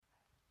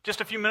Just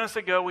a few minutes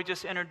ago, we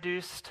just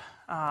introduced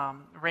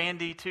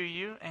Randy to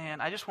you, and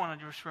I just want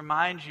to just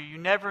remind you, you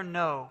never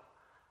know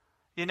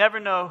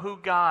who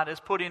God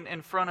is putting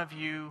in front of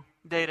you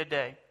day to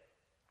day.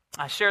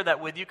 I share that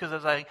with you because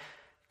as I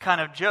kind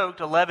of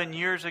joked, 11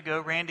 years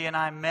ago, Randy and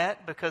I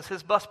met because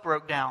his bus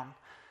broke down.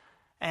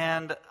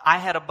 And I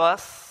had a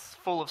bus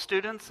full of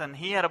students, and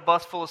he had a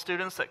bus full of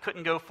students that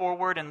couldn't go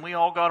forward, and we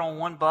all got on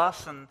one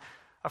bus, and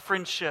a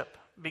friendship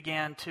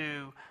began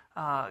to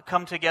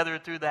come together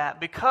through that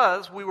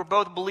because we were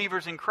both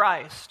believers in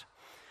Christ.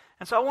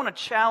 And so I want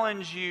to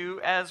challenge you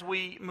as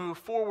we move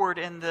forward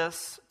in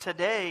this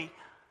today.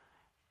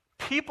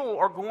 People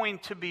are going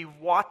to be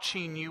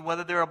watching you,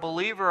 whether they're a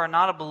believer or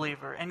not a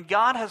believer. And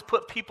God has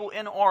put people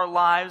in our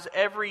lives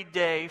every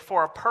day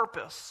for a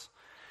purpose.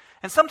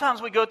 And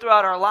sometimes we go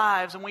throughout our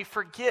lives and we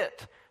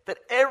forget that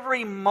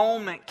every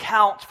moment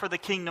counts for the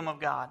kingdom of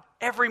God.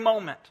 Every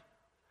moment.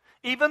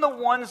 Even the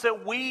ones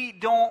that we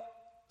don't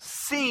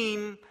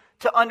seem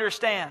to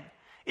understand.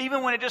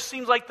 Even when it just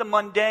seems like the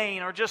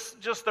mundane or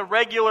just the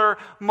regular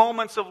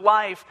moments of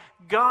life,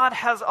 God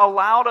has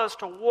allowed us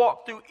to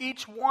walk through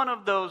each one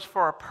of those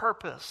for a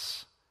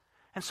purpose.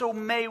 And so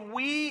may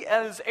we,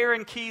 as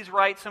Aaron Keyes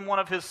writes in one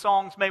of his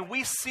songs, may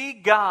we see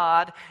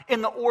God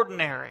in the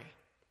ordinary.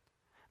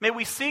 May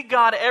we see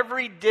God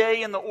every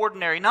day in the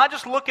ordinary. Not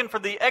just looking for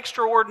the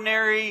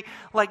extraordinary,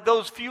 like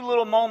those few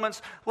little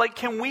moments. Like,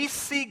 can we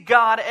see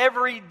God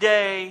every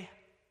day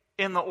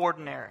in the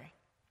ordinary?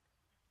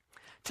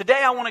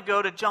 Today I want to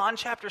go to John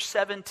chapter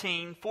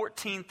 17,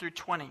 14 through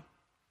 20.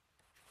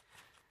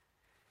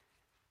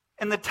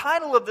 And the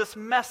title of this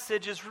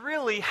message is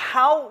really,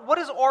 what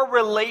is our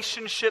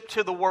relationship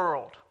to the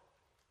world?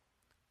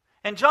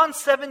 In John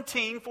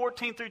 17,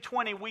 14 through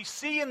 20, we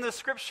see in the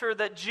scripture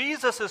that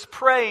Jesus is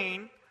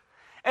praying,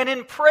 and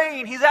in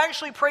praying, he's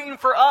actually praying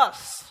for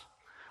us.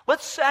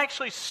 Let's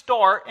actually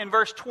start in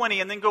verse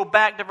 20 and then go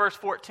back to verse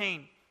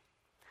 14.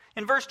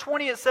 In verse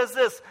 20 it says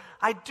this,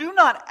 I do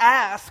not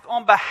ask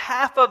on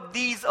behalf of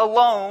these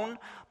alone,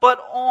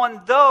 but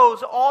on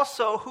those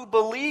also who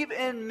believe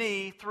in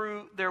me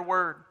through their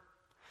word.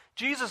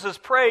 Jesus is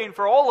praying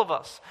for all of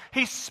us.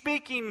 He's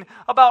speaking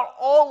about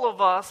all of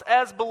us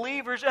as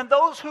believers and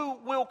those who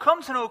will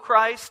come to know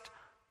Christ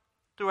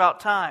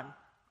throughout time.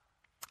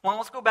 Well,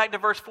 let's go back to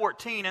verse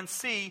 14 and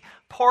see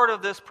part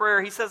of this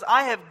prayer. He says,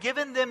 I have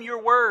given them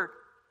your word,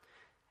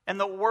 and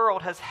the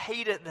world has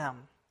hated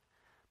them,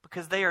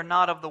 because they are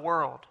not of the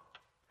world.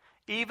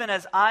 Even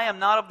as I am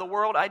not of the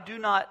world, I do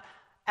not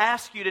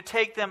ask you to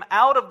take them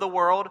out of the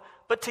world,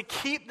 but to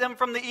keep them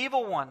from the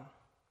evil one.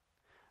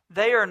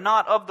 They are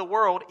not of the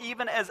world,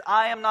 even as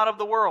I am not of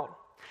the world.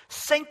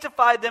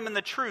 Sanctify them in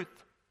the truth.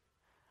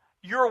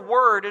 Your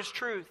word is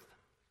truth.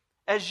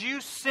 As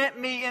you sent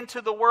me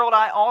into the world,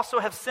 I also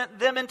have sent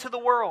them into the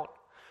world.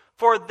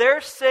 For their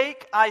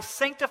sake I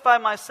sanctify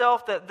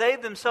myself, that they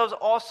themselves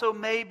also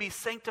may be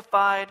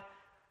sanctified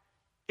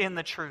in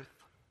the truth.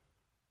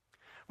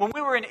 When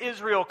we were in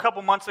Israel a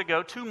couple months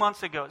ago, 2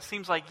 months ago, it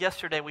seems like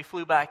yesterday we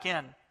flew back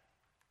in.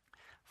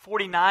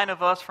 49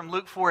 of us from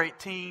Luke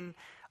 4:18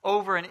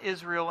 over in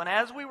Israel. And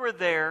as we were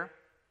there,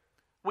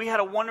 we had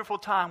a wonderful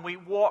time. We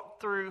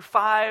walked through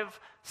 4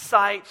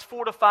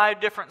 to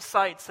 5 different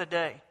sites a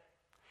day.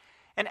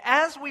 And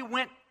as we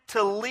went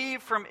to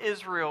leave from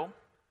Israel,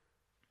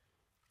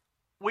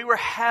 we were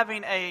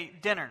having a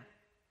dinner.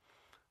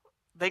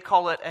 They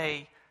call it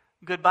a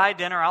goodbye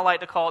dinner. I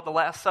like to call it the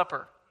Last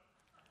Supper.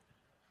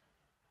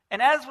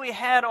 And as we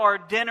had our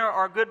dinner,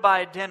 our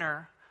goodbye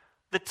dinner,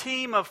 the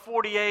team of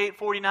 48,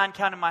 49,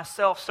 counting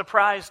myself,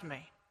 surprised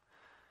me.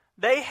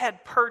 They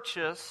had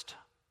purchased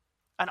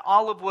an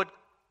olive wood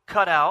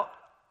cutout,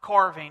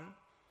 carving,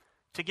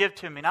 to give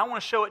to me. And I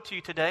want to show it to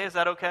you today. Is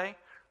that okay?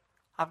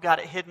 I've got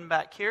it hidden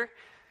back here.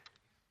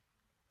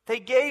 They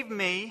gave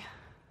me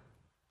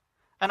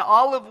an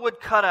olive wood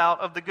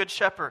cutout of the Good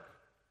Shepherd.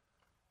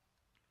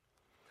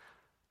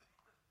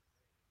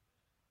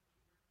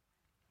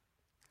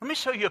 Let me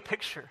show you a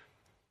picture.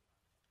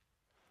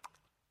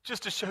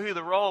 Just to show you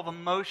the raw of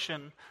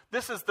emotion.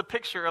 This is the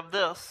picture of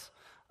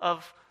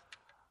of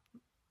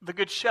the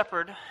Good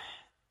Shepherd,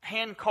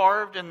 hand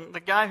carved, and the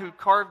guy who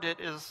carved it,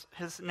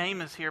 his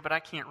name is here, but I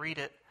can't read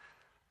it.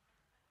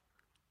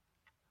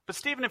 But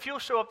Stephen, if you'll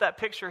show up that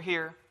picture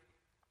here,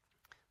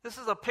 this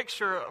is a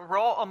picture,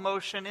 raw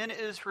emotion in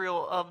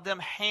Israel of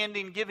them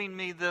giving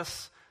me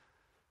this,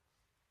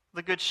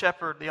 the Good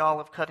Shepherd, the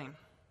olive cutting.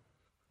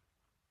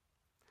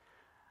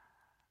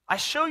 I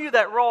show you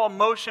that raw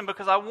emotion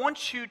because I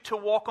want you to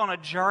walk on a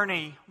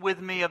journey with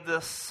me of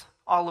this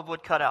olive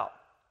wood cutout.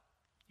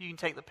 You can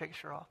take the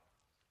picture off.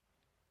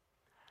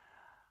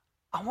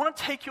 I want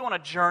to take you on a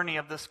journey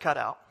of this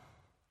cutout.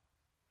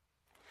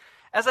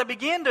 As I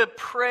began to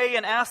pray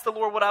and ask the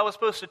Lord what I was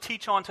supposed to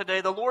teach on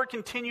today, the Lord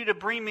continued to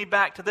bring me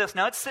back to this.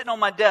 Now, it's sitting on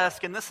my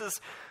desk, and this is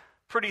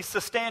pretty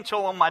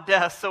substantial on my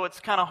desk, so it's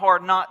kind of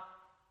hard not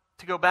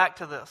to go back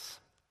to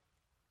this.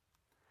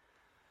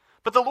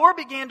 But the Lord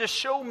began to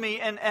show me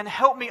and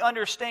help me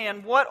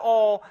understand what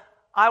all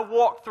I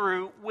walked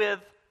through with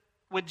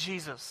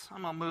Jesus.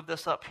 I'm going to move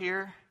this up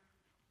here.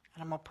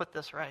 And I'm going to put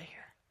this right here.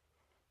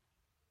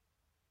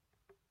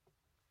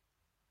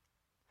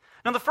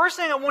 Now, the first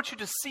thing I want you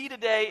to see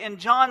today in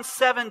John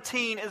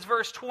 17 is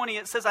verse 20.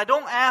 It says, I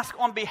don't ask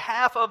on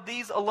behalf of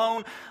these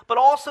alone, but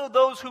also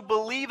those who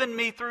believe in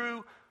me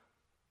through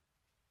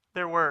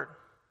their word.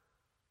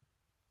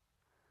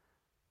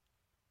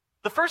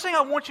 The first thing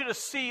I want you to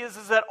see is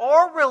that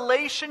our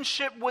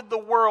relationship with the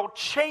world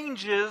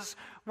changes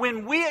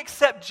when we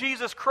accept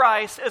Jesus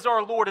Christ as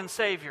our Lord and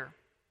Savior.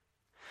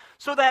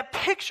 So that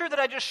picture that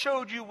I just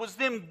showed you was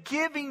them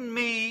giving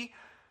me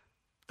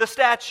the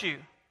statue.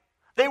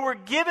 They were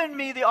giving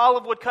me the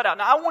olive wood cutout.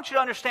 Now, I want you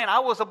to understand, I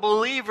was a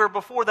believer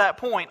before that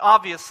point,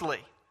 obviously.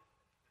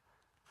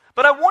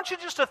 But I want you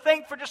just to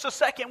think for just a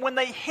second, when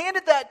they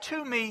handed that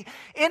to me,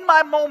 in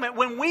my moment,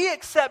 when we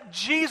accept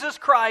Jesus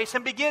Christ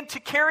and begin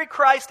to carry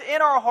Christ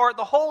in our heart,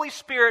 the Holy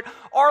Spirit,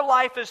 our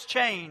life is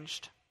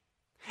changed.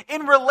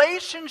 In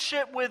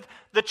relationship with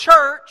the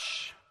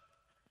church,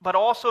 but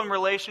also in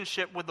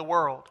relationship with the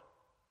world.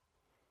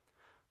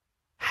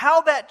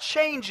 How that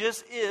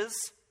changes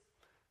is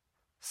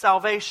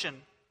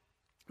salvation.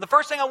 The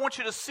first thing I want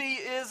you to see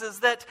is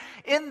that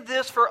in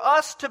this, for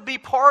us to be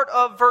part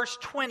of verse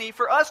 20,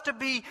 for us to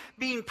be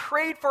being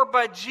prayed for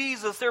by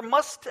Jesus, there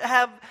must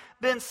have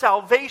been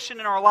salvation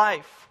in our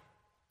life.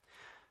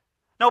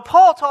 Now,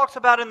 Paul talks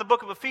about in the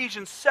book of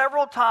Ephesians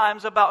several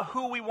times about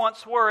who we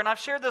once were, and I've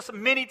shared this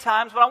many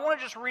times, but I want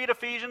to just read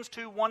Ephesians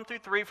 2, 1 through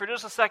 3 for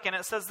just a second.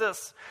 It says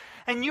this,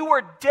 and you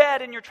were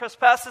dead in your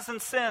trespasses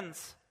and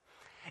sins,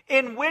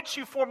 in which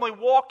you formerly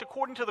walked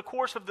according to the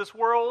course of this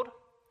world,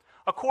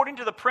 according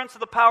to the prince of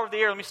the power of the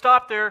air. Let me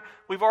stop there.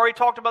 We've already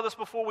talked about this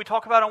before. We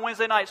talk about it on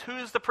Wednesday nights. Who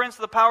is the prince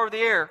of the power of the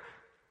air?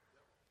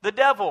 The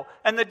devil.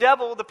 And the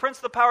devil, the prince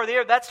of the power of the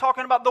air, that's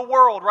talking about the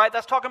world, right?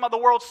 That's talking about the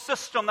world's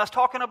system. That's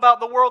talking about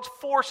the world's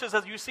forces,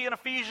 as you see in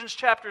Ephesians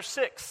chapter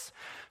 6.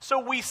 So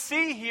we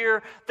see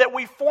here that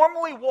we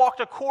formerly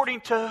walked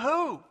according to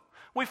who?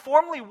 We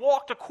formerly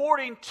walked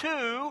according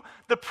to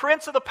the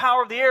prince of the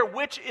power of the air,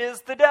 which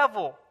is the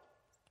devil.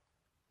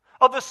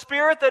 Of the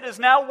spirit that is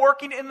now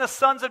working in the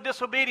sons of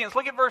disobedience.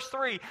 Look at verse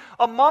 3.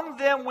 Among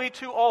them we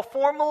too all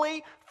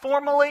formerly.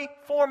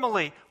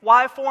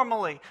 Why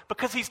formerly?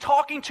 Because he's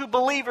talking to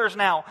believers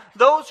now.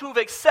 Those who have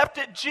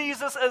accepted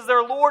Jesus as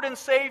their Lord and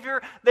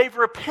Savior. They've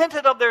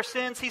repented of their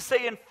sins. He's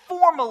saying,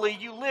 formerly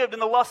you lived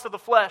in the lust of the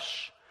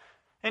flesh,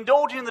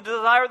 indulging in the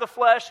desire of the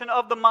flesh and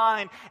of the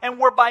mind. And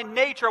were by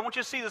nature, I want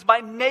you to see this,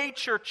 by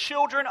nature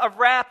children of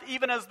wrath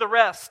even as the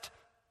rest.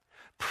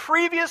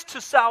 Previous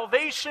to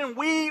salvation,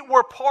 we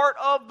were part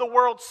of the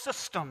world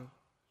system.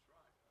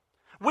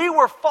 We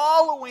were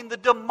following the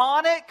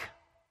demonic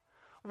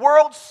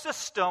world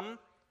system,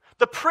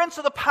 the prince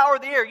of the power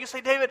of the air. You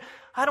say, David,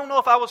 I don't know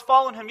if I was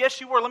following him. Yes,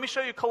 you were. Let me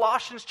show you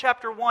Colossians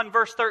chapter 1,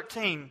 verse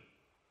 13.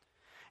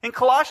 In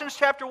Colossians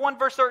chapter 1,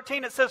 verse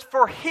 13, it says,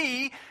 for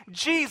he,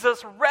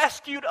 Jesus,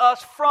 rescued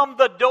us from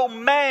the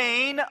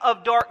domain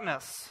of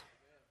darkness.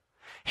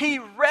 He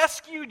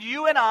rescued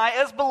you and I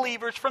as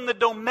believers from the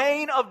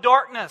domain of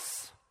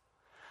darkness.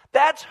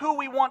 That's who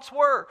we once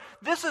were.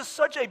 This is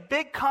such a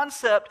big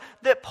concept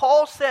that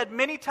Paul said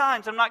many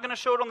times. I'm not going to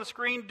show it on the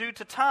screen due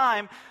to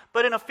time,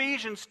 but in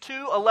Ephesians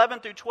 2,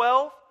 11 through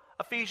 12,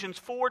 Ephesians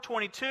 4,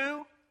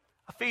 22,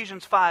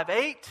 Ephesians 5,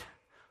 8,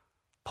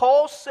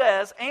 Paul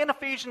says, and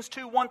Ephesians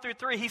 2, 1 through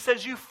 3, he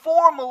says, you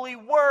formerly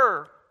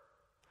were.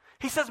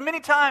 He says many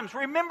times,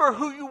 remember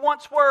who you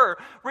once were.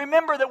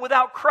 Remember that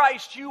without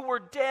Christ you were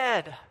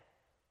dead.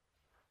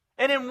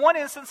 And in one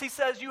instance he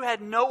says you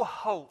had no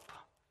hope.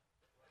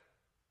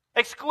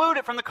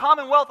 Excluded from the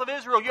commonwealth of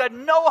Israel. You had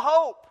no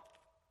hope.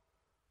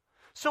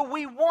 So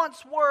we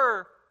once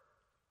were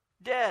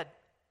dead.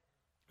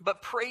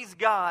 But praise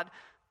God,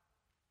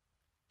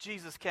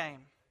 Jesus came.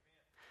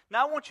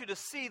 Now I want you to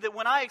see that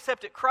when I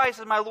accepted Christ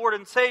as my Lord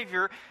and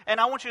Savior, and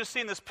I want you to see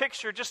in this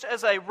picture, just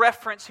as a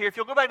reference here, if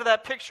you'll go back to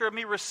that picture of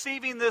me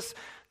receiving this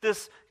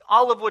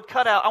olive wood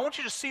cutout, I want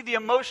you to see the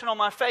emotion on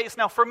my face.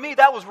 Now for me,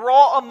 that was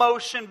raw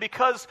emotion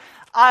because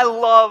I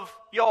love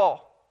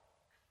y'all.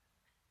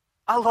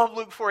 I love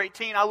Luke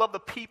 4:18. I love the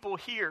people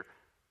here.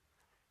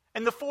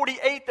 And the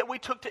 48 that we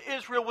took to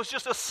Israel was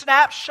just a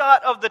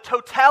snapshot of the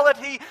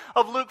totality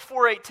of Luke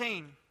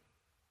 4:18.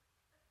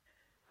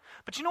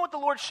 But you know what the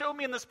Lord showed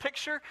me in this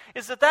picture?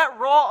 Is that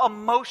raw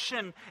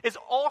emotion is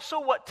also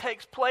what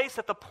takes place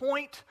at the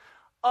point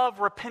of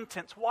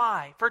repentance.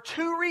 Why? For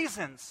two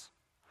reasons.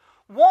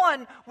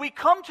 One, we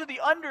come to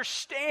the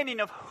understanding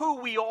of who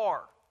we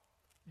are.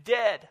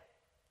 Dead.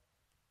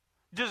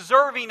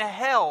 Deserving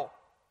hell.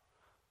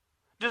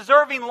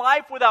 Deserving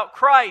life without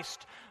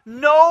Christ.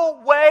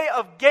 No way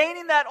of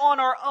gaining that on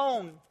our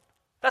own.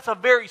 That's a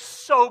very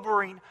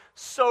sobering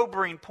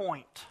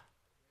point.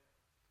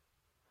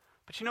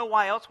 But you know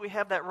why else we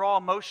have that raw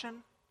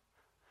emotion?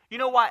 You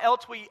know why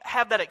else we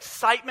have that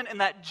excitement and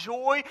that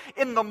joy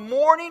in the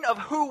mourning of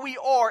who we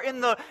are,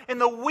 in the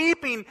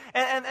weeping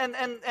and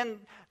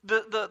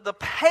the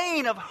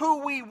pain of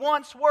who we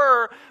once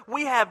were.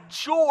 We have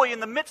joy in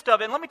the midst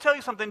of it. And let me tell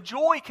you something,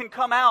 joy can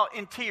come out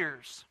in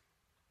tears.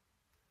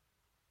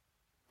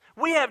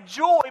 We have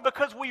joy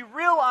because we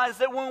realize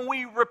that when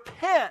we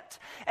repent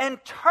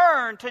and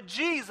turn to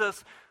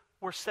Jesus,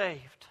 we're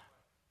saved.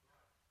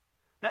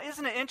 Now,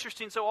 isn't it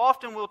interesting? So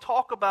often we'll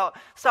talk about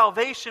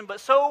salvation, but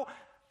so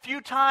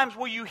few times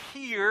will you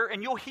hear,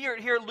 and you'll hear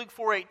it here at Luke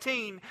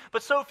 4:18,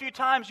 but so few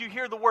times you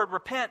hear the word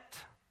repent.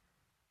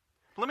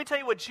 Let me tell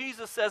you what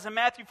Jesus says in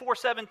Matthew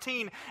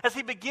 4:17. As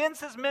he begins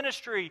his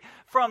ministry,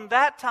 from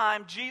that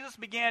time Jesus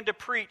began to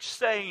preach,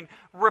 saying,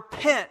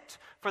 "Repent,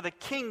 for the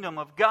kingdom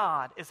of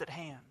God is at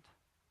hand."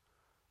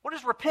 What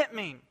does repent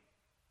mean?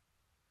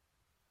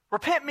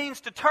 Repent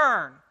means to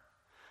turn,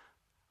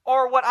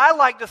 or what I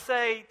like to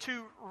say,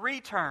 to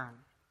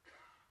return.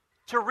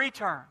 To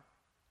return.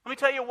 Let me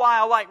tell you why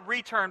I like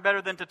return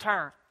better than to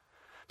turn.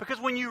 Because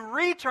when you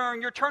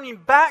return, you're turning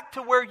back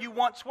to where you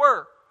once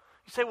were.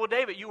 You say, well,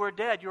 David, you were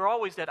dead. You're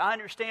always dead. I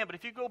understand. But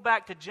if you go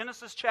back to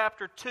Genesis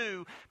chapter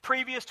 2,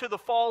 previous to the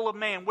fall of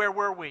man, where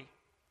were we?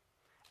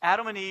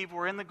 Adam and Eve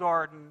were in the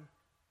garden,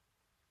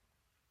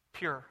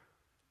 pure.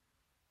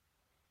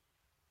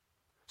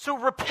 So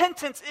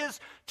repentance is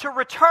to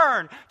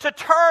return, to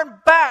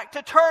turn back,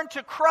 to turn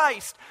to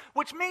Christ,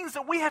 which means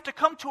that we have to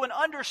come to an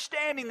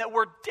understanding that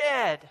we're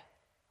dead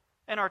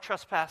in our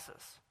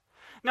trespasses.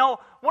 Now,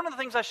 one of the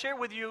things I shared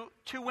with you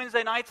 2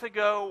 Wednesday nights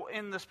ago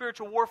in the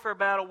spiritual warfare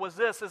battle was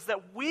this, is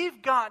that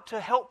we've got to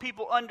help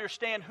people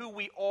understand who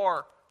we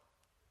are.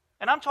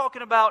 And I'm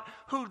talking about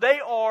who they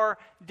are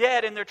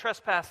dead in their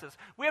trespasses.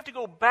 We have to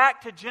go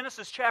back to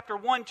Genesis chapter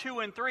 1, 2,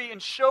 and 3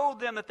 and show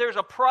them that there's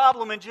a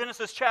problem in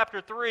Genesis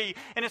chapter 3,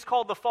 and it's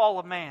called the fall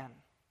of man.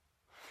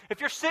 If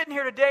you're sitting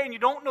here today and you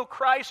don't know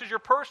Christ as your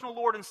personal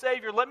Lord and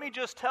Savior, let me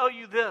just tell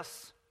you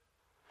this.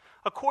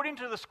 According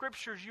to the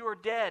Scriptures, you are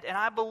dead, and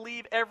I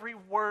believe every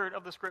word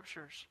of the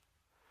Scriptures.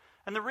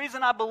 And the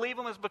reason I believe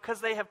them is because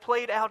they have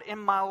played out in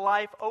my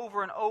life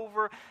over and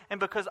over, and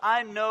because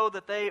I know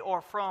that they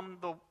are from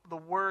the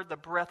Word, the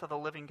breath of the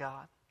living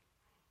God.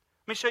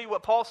 Let me show you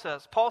what Paul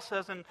says. Paul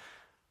says in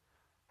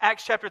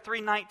Acts chapter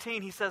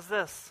 3:19, he says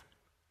this,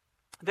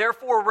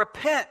 "Therefore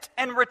repent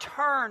and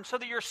return so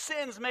that your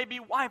sins may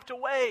be wiped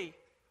away."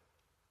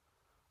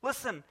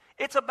 Listen,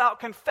 it's about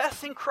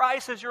confessing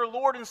Christ as your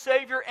Lord and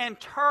Savior and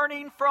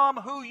turning from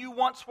who you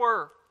once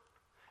were.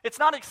 It's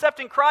not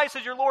accepting Christ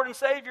as your Lord and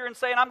Savior and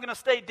saying, I'm going to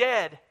stay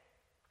dead.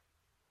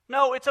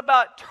 No, it's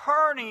about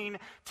turning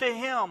to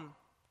Him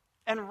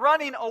and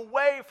running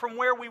away from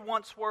where we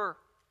once were.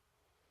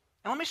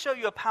 And let me show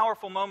you a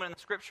powerful moment in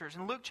the Scriptures.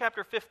 In Luke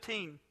chapter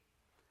 15,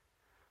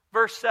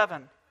 verse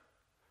 7.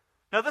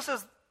 Now this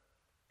is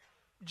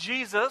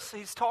Jesus.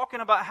 He's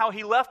talking about how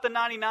He left the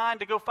 99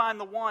 to go find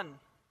the one.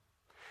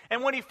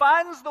 And when He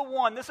finds the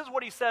one, this is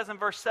what He says in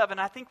verse 7.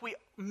 I think we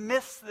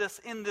miss this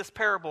in this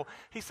parable.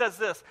 He says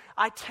this,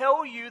 "I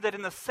tell you that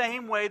in the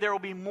same way there will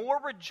be more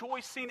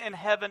rejoicing in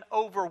heaven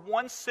over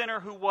one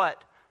sinner who"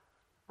 what?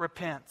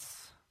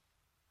 Repents.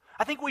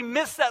 I think we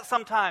miss that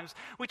sometimes.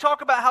 We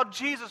talk about how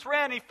Jesus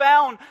ran, He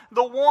found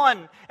the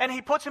one, and He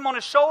puts him on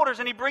His shoulders,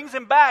 and He brings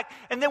him back.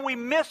 And then we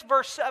miss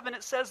verse 7.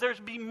 It says there's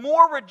be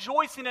more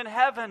rejoicing in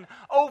heaven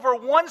over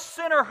one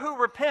sinner who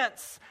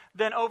repents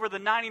than over the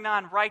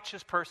 99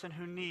 righteous person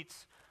who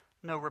needs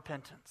no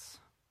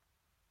repentance.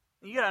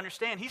 You got to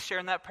understand, He's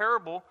sharing that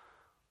parable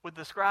with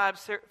the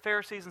scribes,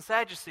 Pharisees, and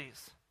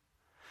Sadducees.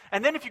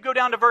 And then if you go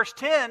down to verse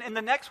 10, in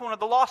the next one of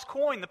the lost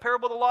coin, the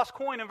parable of the lost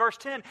coin in verse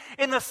 10,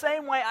 "In the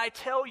same way I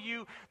tell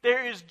you,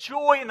 there is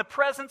joy in the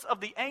presence of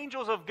the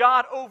angels of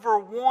God over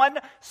one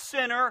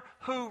sinner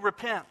who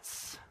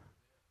repents."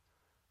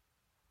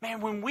 Man,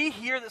 when we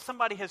hear that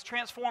somebody has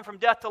transformed from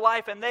death to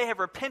life and they have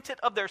repented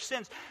of their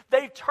sins,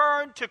 they've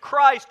turned to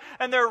Christ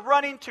and they're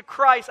running to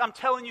Christ, I'm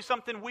telling you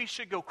something, we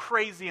should go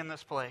crazy in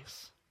this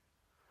place.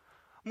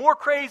 More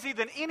crazy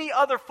than any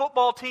other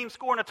football team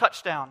scoring a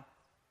touchdown.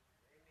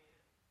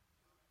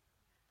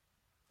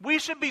 We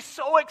should be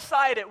so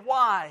excited.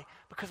 Why?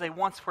 Because they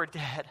once were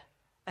dead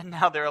and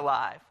now they're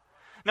alive.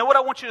 Now what I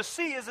want you to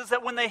see is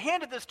that when they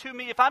handed this to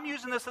me, if I'm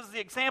using this as the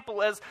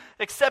example as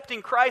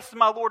accepting Christ as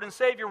my Lord and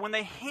Savior, when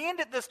they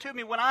handed this to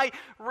me, when I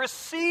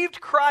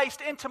received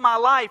Christ into my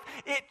life,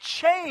 it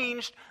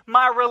changed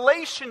my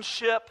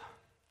relationship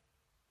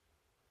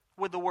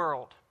with the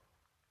world.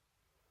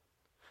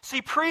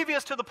 See,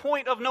 previous to the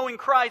point of knowing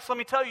Christ, let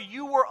me tell you,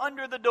 you were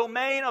under the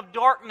domain of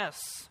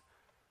darkness.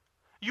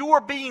 You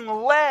were being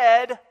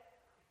led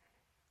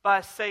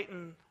by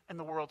Satan and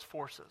the world's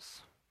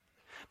forces.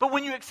 But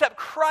when you accept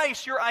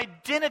Christ, your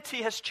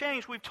identity has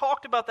changed. We've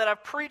talked about that.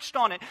 I've preached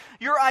on it.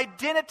 Your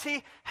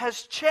identity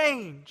has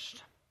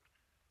changed.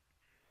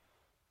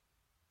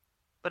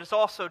 But it's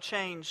also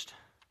changed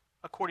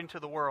according to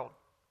the world.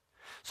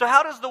 So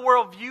how does the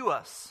world view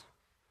us?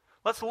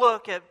 Let's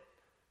look at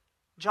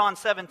John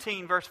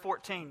 17, verse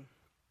 14.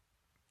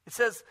 It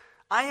says,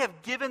 "I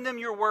have given them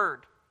your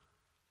word,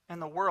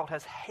 and the world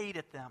has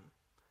hated them,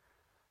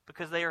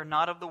 because they are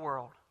not of the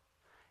world,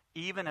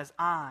 even as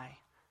I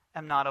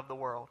am not of the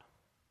world."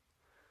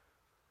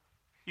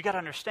 You got to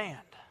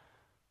understand,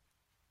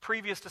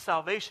 previous to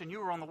salvation, you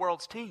were on the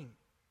world's team.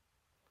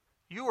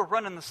 You were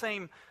running the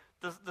same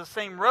the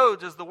same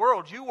roads as the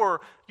world. You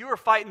were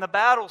fighting the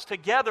battles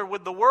together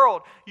with the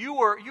world. You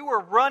were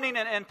running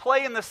and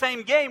playing the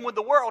same game with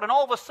the world. And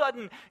all of a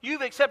sudden,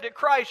 you've accepted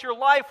Christ. Your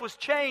life was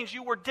changed.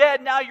 You were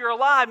dead. Now you're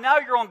alive. Now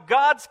you're on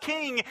God's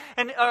king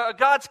and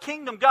God's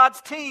kingdom,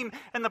 God's team.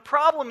 And the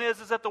problem is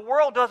that the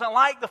world doesn't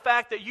like the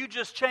fact that you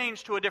just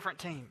changed to a different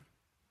team.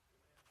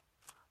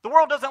 The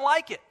world doesn't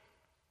like it.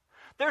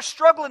 They're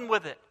struggling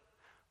with it.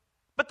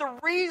 But the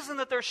reason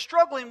that they're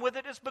struggling with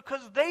it is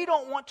because they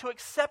don't want to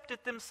accept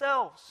it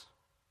themselves.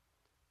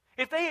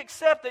 If they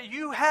accept that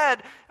you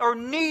had or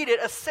needed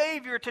a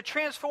Savior to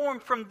transform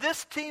from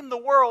this team, the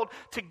world,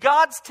 to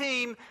God's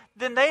team,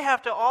 then they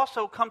have to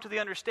also come to the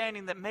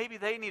understanding that maybe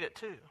they need it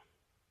too.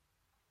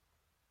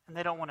 And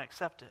they don't want to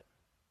accept it.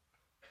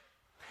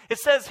 It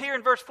says here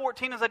in verse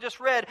 14, as I just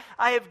read,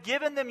 I have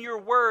given them your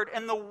word,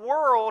 and the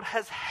world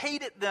has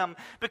hated them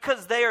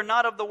because they are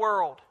not of the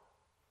world,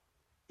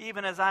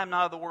 even as I am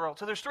not of the world.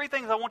 So there's three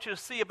things I want you to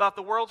see about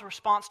the world's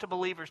response to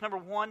believers. Number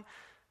one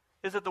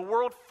is that the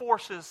world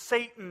forces,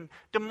 Satan,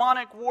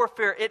 demonic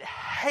warfare, it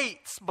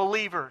hates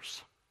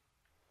believers.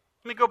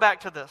 Let me go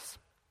back to this.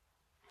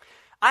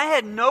 I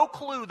had no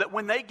clue that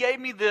when they gave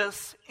me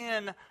this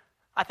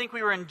I think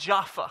we were in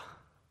Jaffa.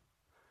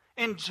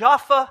 In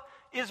Jaffa,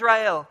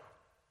 Israel.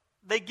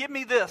 They give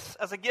me this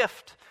as a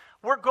gift.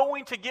 We're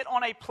going to get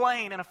on a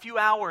plane in a few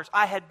hours.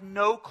 I had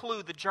no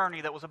clue the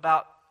journey that was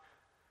about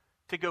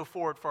to go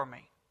forward for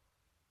me.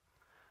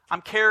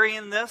 I'm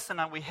carrying this, and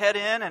we head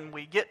in, and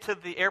we get to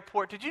the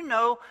airport. Did you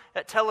know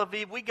at Tel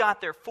Aviv, we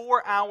got there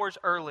 4 hours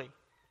early?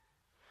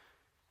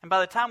 And by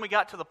the time we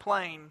got to the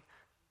plane,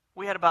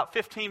 we had about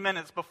 15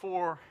 minutes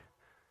before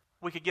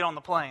we could get on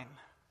the plane.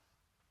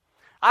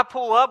 I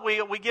pull up,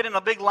 we get in a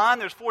big line,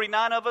 there's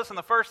 49 of us, and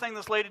the first thing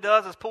this lady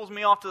does is pulls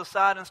me off to the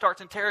side and starts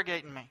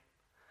interrogating me,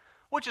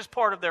 which is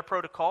part of their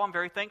protocol. I'm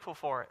very thankful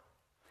for it.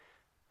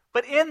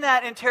 But in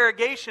that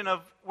interrogation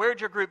of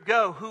where'd your group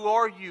go, who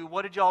are you,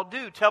 what did y'all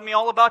do, tell me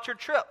all about your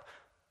trip.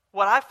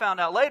 What I found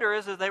out later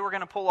is that they were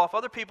going to pull off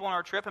other people on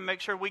our trip and make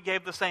sure we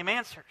gave the same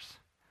answers.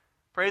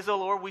 Praise the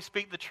Lord, we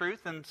speak the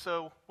truth, and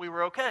so we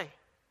were okay.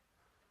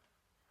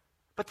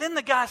 But then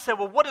the guy said,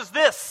 well, what is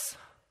this?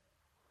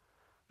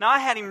 Now I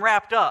had him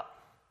wrapped up.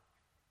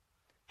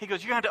 He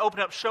goes, you're going to have to open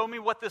it up, show me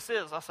what this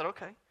is. I said,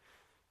 okay.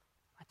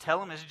 I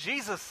tell him it's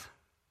Jesus.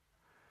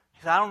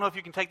 He said, I don't know if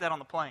you can take that on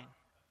the plane.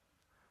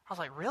 I was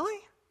like, really?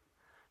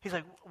 He's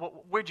like,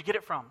 well, where'd you get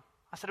it from?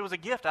 I said, it was a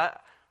gift. I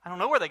don't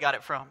know where they got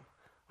it from.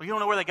 Well, you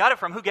don't know where they got it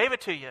from. Who gave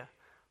it to you?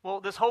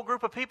 Well, this whole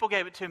group of people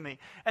gave it to me.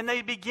 And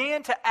they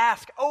began to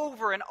ask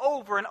over and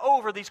over and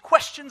over these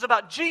questions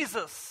about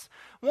Jesus.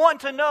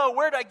 Want to know,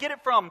 where did I get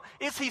it from?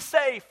 Is he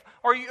safe?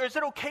 Or is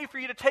it okay for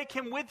you to take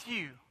him with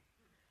you?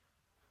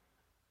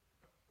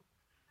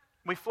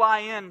 We fly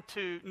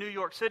into New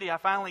York City. I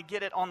finally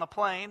get it on the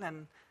plane,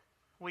 and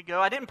we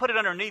go. I didn't put it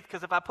underneath,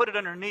 because if I put it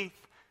underneath,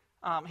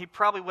 he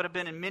probably would have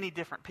been in many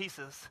different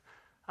pieces.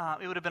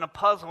 It would have been a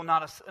puzzle,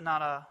 not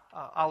a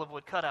olive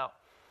wood cutout.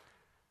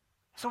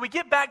 So we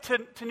get back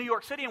to New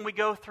York City, and we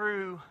go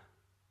through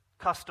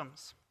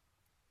customs.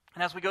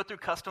 And as we go through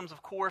customs,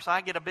 of course,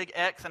 I get a big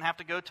X and have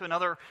to go to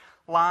another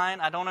line.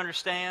 I don't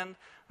understand.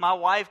 My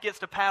wife gets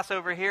to pass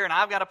over here, and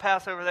I've got to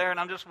pass over there, and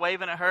I'm just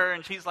waving at her,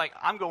 and she's like,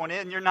 I'm going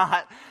in, you're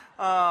not.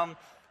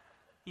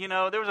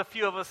 There was a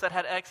few of us that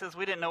had X's.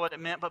 We didn't know what it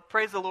meant, but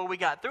praise the Lord, we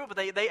got through it. But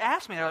they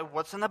asked me, they're like,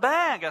 what's in the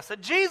bag? I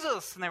said,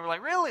 Jesus. And they were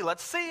like, really?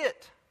 Let's see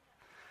it.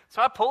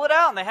 So I pull it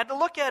out, and they had to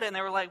look at it, and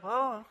they were like,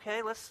 well,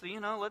 okay,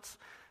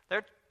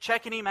 they're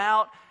checking him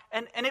out.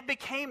 And it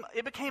became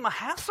a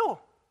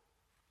hassle.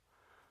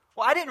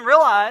 Well, I didn't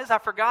realize, I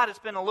forgot, it's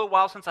been a little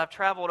while since I've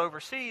traveled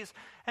overseas.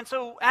 And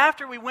so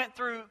after we went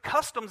through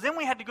customs, then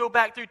we had to go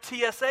back through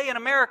TSA in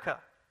America.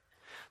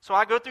 So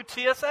I go through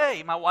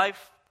TSA. My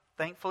wife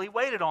thankfully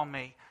waited on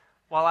me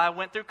while I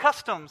went through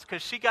customs,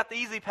 because she got the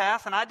easy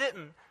pass and I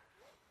didn't.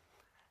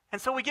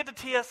 And so we get to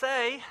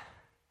TSA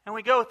and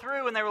we go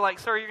through, and they were like,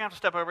 sir, you're going to have to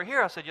step over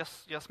here. I said,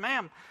 yes,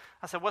 ma'am.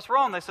 I said, what's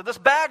wrong? They said, this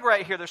bag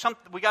right here, there's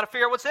something, we got to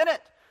figure out what's in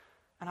it.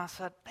 And I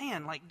said,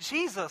 man, like,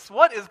 Jesus,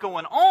 what is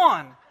going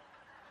on?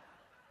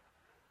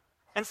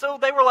 And so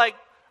they were like,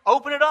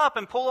 open it up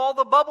and pull all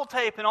the bubble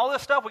tape and all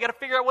this stuff. We got to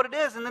figure out what it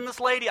is. And then this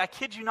lady, I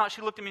kid you not,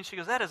 she looked at me and she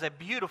goes, that is a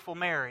beautiful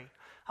Mary.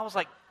 I was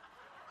like,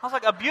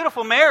 a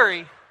beautiful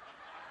Mary?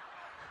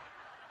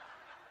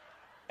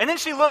 And then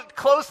she looked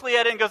closely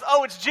at it and goes,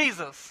 oh, it's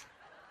Jesus.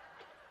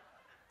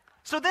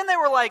 So then they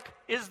were like,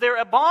 is there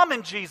a bomb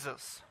in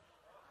Jesus?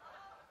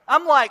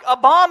 I'm like, a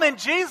bomb in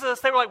Jesus?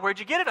 They were like, where'd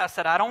you get it? I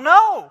said, I don't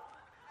know.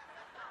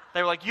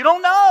 They were like, you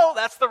don't know?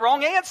 That's the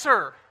wrong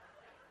answer.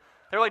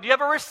 They were like, do you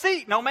have a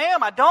receipt? No,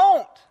 ma'am, I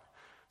don't.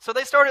 So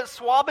they started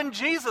swabbing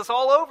Jesus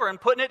all over and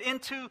putting it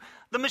into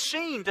the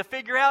machine to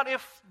figure out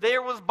if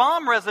there was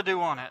bomb residue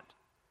on it.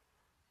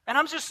 And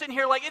I'm just sitting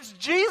here like, it's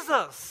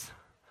Jesus.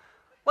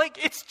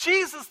 Like, it's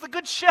Jesus, the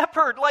Good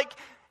Shepherd. Like,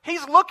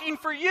 he's looking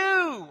for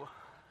you.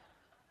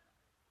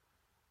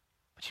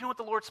 But you know what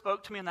the Lord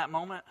spoke to me in that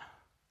moment?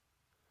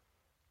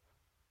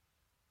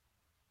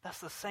 That's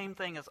the same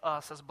thing as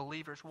us as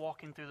believers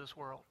walking through this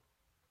world.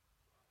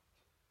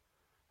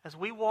 As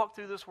we walk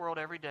through this world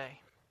every day,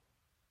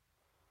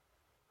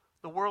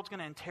 the world's going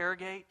to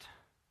interrogate.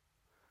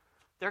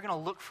 They're going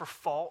to look for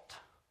fault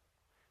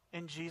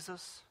in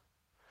Jesus.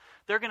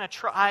 They're going to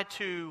try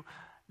to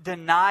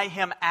deny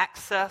him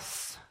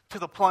access to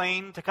the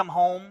plane to come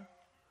home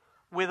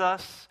with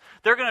us.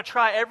 They're going to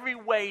try every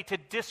way to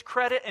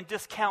discredit and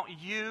discount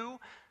you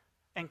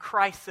and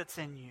Christ that's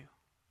in you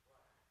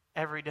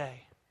every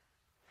day.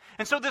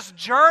 And so this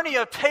journey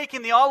of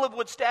taking the olive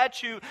wood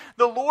statue,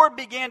 the Lord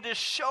began to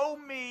show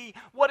me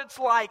what it's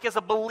like as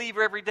a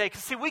believer every day.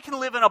 Because see, we can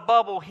live in a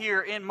bubble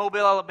here in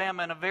Mobile,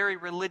 Alabama, in a very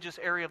religious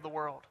area of the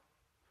world.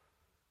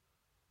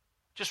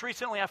 Just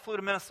recently I flew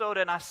to Minnesota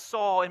and I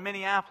saw in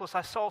Minneapolis,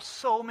 I saw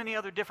so many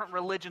other different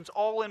religions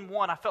all in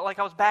one. I felt like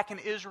I was back in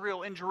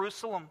Israel, in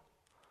Jerusalem.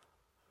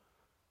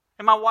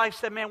 And my wife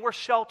said, man, we're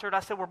sheltered. I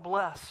said, we're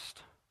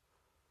blessed.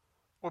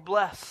 We're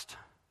blessed.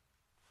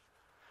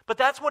 But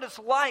that's what it's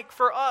like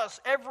for us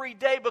every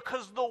day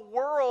because the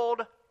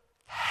world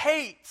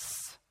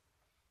hates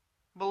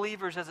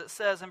believers, as it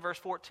says in verse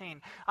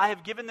 14. I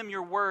have given them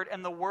your word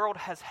and the world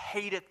has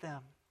hated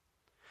them.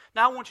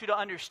 Now I want you to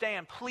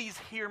understand, please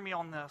hear me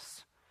on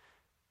this.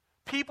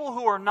 People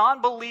who are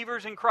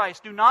non-believers in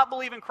Christ, do not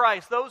believe in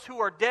Christ, those who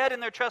are dead in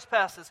their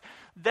trespasses,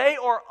 they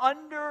are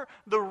under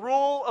the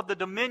rule of the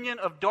dominion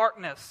of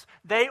darkness.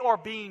 They are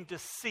being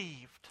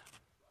deceived.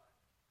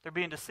 They're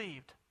being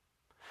deceived.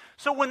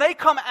 So when they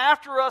come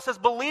after us as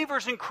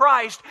believers in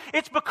Christ,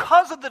 it's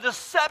because of the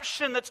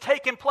deception that's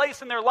taken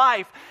place in their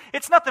life.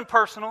 It's nothing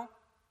personal.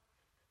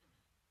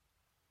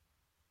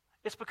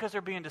 It's because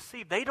they're being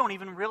deceived. They don't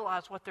even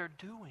realize what they're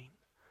doing.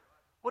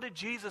 What did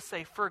Jesus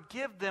say?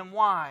 Forgive them.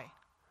 Why?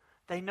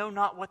 They know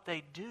not what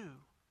they do.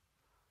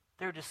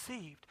 They're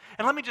deceived.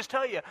 And let me just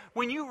tell you,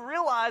 when you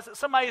realize that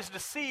somebody is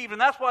deceived and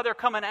that's why they're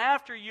coming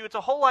after you, it's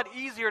a whole lot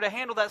easier to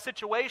handle that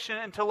situation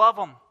and to love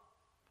them.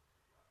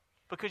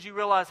 Because you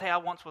realize, hey, I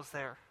once was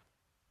there.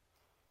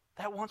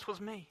 That once was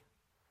me.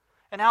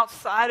 And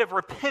outside of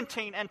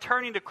repenting and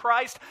turning to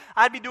Christ,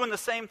 I'd be doing the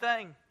same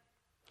thing.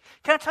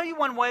 Can I tell you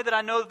one way that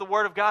I know that the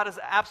Word of God is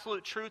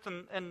absolute truth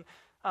and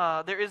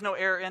there is no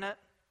error in it?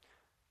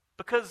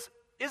 Because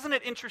isn't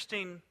it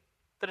interesting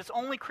that it's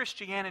only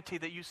Christianity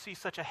that you see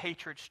such a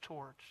hatred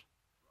towards?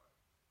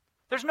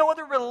 There's no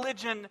other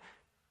religion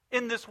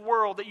in this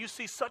world that you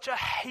see such a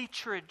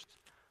hatred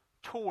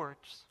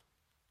towards.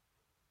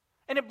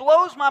 And it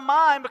blows my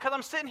mind because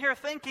I'm sitting here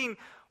thinking,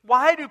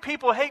 why do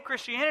people hate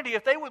Christianity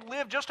if they would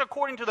live just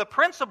according to the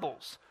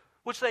principles,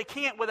 which they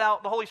can't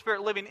without the Holy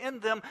Spirit living in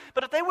them,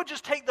 but if they would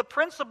just take the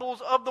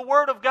principles of the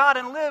Word of God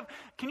and live,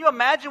 can you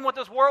imagine what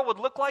this world would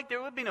look like?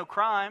 There would be no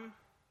crime.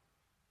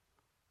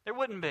 There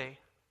wouldn't be.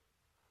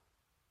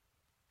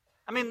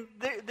 I mean,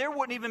 there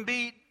wouldn't even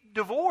be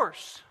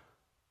divorce.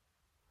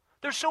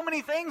 There's so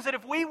many things that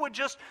if we would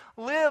just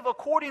live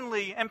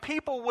accordingly and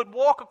people would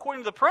walk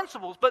according to the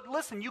principles, but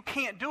listen, you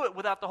can't do it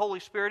without the Holy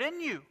Spirit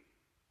in you.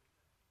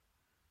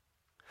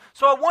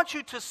 So I want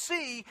you to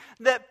see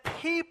that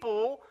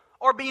people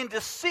are being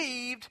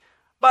deceived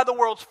by the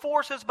world's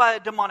forces, by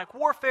demonic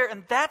warfare,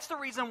 and that's the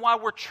reason why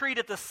we're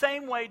treated the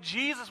same way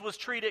Jesus was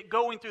treated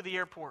going through the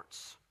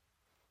airports.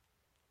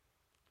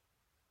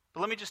 But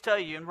let me just tell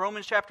you, in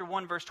Romans chapter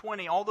 1, verse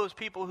 20, all those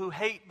people who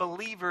hate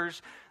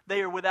believers,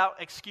 they are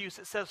without excuse.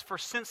 It says, for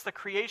since the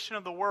creation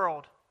of the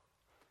world,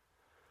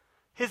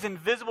 His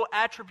invisible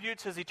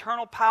attributes, His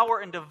eternal power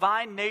and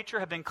divine nature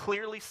have been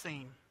clearly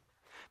seen,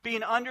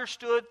 being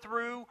understood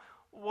through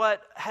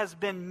what has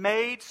been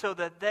made so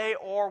that they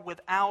are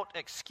without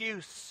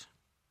excuse.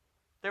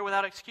 They're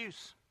without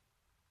excuse.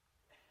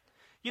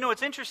 You know,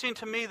 it's interesting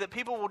to me that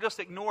people will just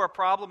ignore a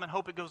problem and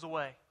hope it goes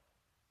away.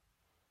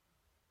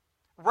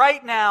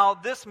 Right now,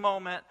 this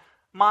moment,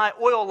 my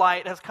oil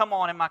light has come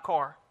on in my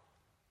car.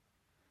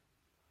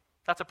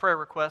 That's a prayer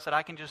request that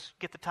I can just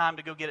get the time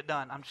to go get it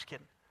done. I'm just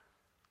kidding.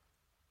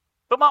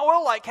 But my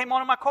oil light came on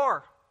in my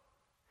car.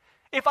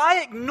 If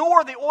I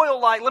ignore the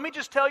oil light, let me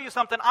just tell you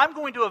something. I'm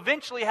going to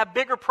eventually have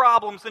bigger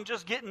problems than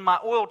just getting my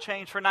oil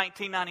changed for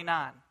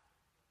 $19.99.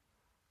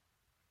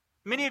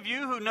 Many of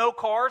you who know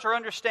cars or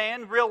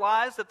understand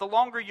realize that the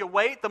longer you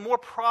wait, the more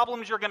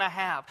problems you're going to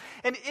have.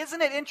 And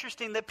isn't it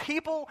interesting that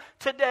people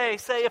today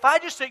say, if I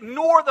just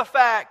ignore the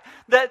fact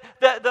that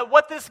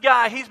what this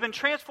guy, he's been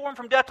transformed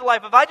from death to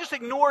life, if I just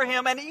ignore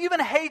him and even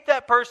hate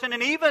that person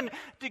and even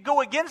to go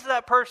against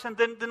that person,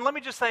 then let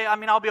me just say,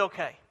 I'll be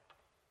okay.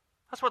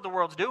 That's what the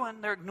world's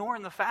doing. They're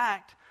ignoring the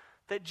fact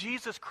that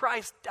Jesus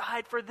Christ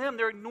died for them.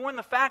 They're ignoring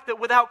the fact that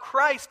without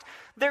Christ,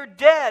 they're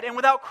dead. And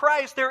without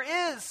Christ, there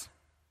is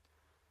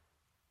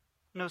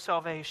no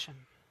salvation.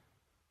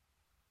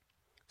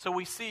 So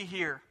we see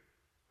here.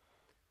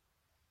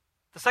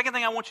 The second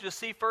thing I want you to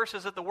see first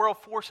is that the world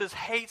forces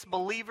hates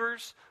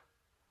believers.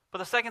 But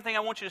the second thing I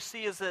want you to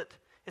see is that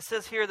it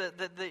says here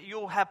that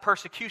you'll have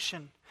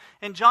persecution.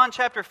 In John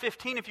chapter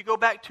 15, if you go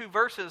back 2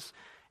 verses,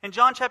 in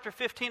John chapter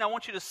 15, I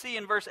want you to see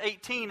in verse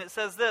 18, it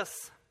says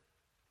this.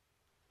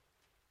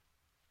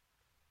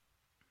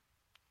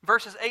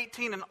 Verses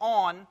 18 and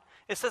on,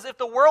 It says, if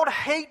the world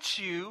hates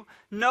you,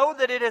 know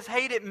that it has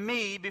hated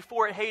me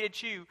before it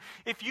hated you.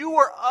 If you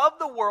were of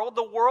the world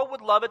would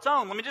love its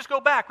own. Let me just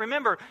go back.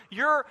 Remember,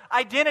 your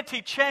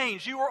identity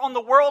changed. You were on the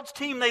world's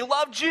team. They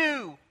loved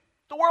you.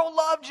 The world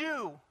loved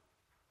you.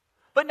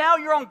 But now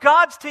you're on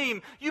God's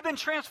team. You've been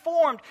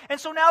transformed. And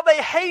so now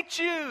they hate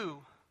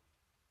you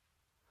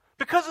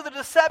because of the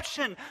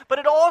deception. But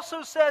it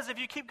also says, if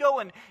you keep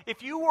going,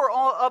 if you were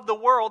of the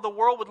world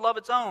would love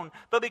its own.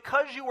 But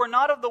because you were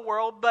not of the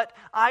world, but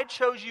I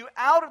chose you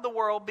out of the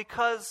world,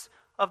 because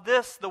of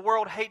this, the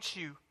world hates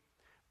you.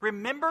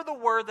 Remember the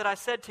word that I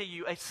said to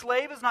you, a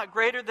slave is not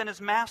greater than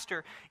his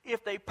master.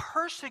 If they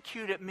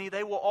persecuted me,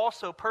 they will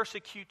also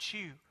persecute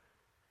you.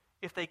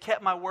 If they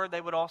kept my word,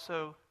 they would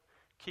also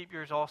keep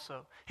yours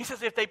also. He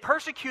says, if they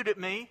persecuted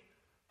me,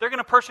 they're going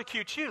to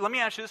persecute you. Let me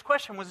ask you this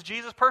question. Was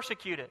Jesus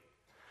persecuted?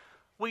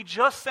 We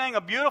just sang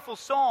a beautiful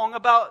song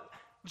about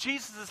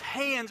Jesus'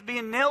 hands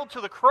being nailed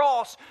to the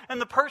cross and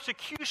the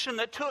persecution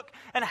that took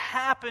and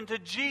happened to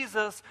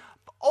Jesus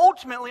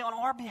ultimately on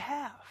our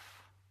behalf.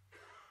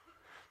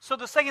 So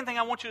the second thing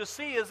I want you to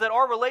see is that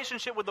our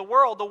relationship with the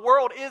world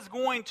is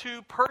going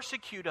to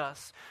persecute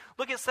us.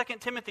 Look at 2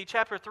 Timothy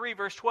chapter 3,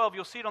 verse 12.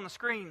 You'll see it on the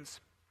screens.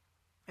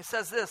 It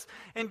says this,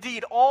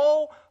 indeed,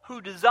 all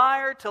who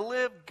desire to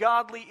live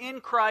godly in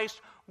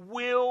Christ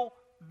will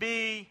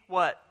be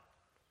what?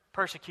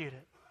 Persecuted.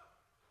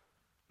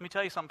 Let me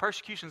tell you something.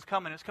 Persecution is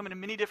coming. It's coming in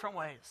many different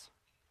ways.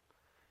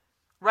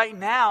 Right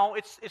now,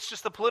 it's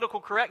just the political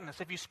correctness.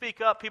 If you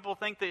speak up, people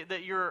think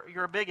that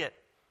you're a bigot.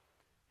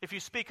 If you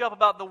speak up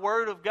about the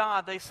Word of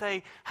God, they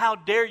say, how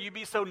dare you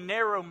be so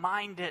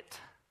narrow-minded?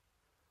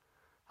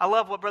 I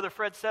love what Brother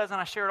Fred says,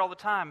 and I share it all the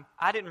time.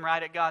 I didn't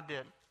write it, God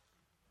did.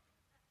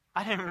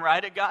 I didn't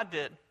write it, God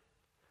did.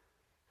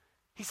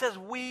 He says,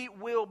 we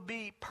will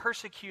be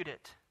persecuted.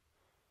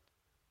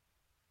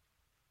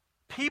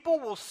 People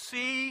will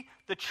see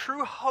the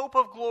true hope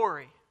of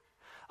glory,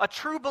 a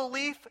true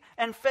belief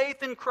and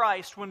faith in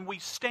Christ when we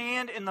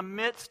stand in the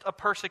midst of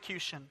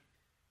persecution.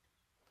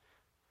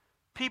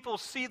 People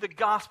see the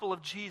gospel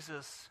of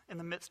Jesus in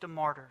the midst of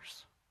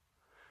martyrs.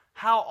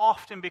 How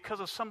often,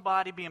 because of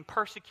somebody being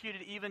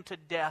persecuted even to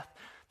death,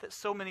 that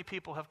so many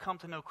people have come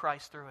to know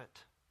Christ through it.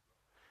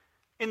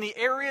 In the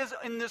areas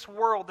in this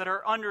world that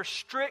are under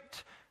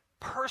strict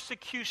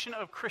persecution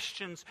of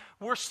Christians,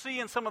 we're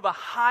seeing some of the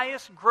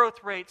highest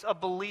growth rates of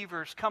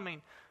believers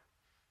coming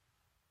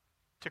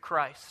to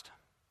Christ.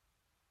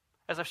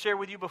 As I've shared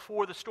with you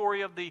before, the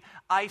story of the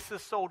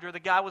ISIS soldier. The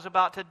guy was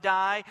about to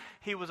die.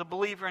 He was a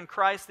believer in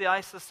Christ. The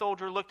ISIS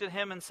soldier looked at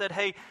him and said,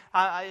 hey,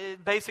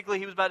 basically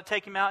he was about to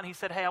take him out, and he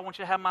said, hey, I want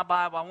you to have my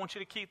Bible. I want you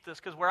to keep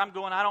this, because where I'm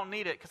going, I don't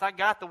need it, because I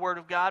got the Word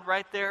of God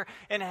right there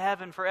in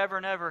heaven forever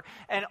and ever.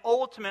 And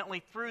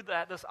ultimately, through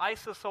that, this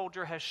ISIS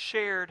soldier has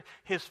shared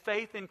his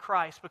faith in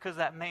Christ because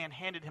that man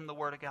handed him the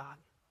Word of God.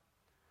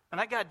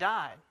 And that guy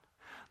died.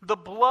 The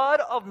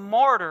blood of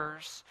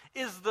martyrs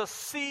is the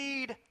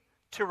seed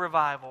to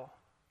revival.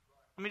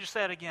 Let me just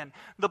say it again.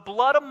 The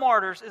blood of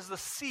martyrs is the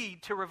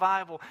seed to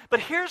revival.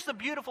 But here's the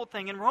beautiful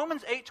thing. In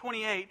Romans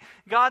 8:28,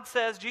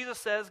 Jesus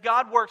says,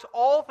 God works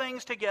all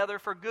things together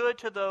for good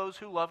to those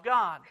who love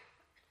God.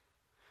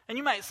 And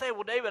you might say,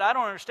 well, David, I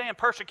don't understand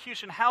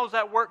persecution. How does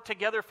that work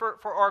together for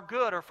our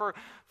good or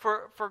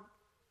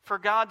for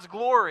God's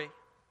glory?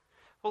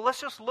 Well,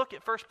 let's just look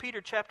at 1 Peter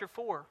chapter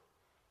 4,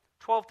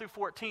 12 through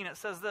 14. It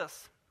says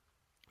this,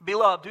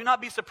 Beloved, do not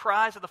be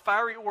surprised at the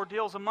fiery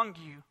ordeals among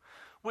you,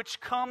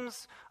 which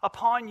comes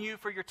upon you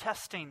for your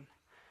testing,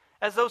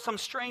 as though some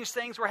strange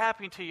things were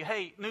happening to you.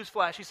 Hey,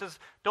 newsflash, he says,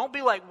 don't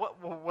be like,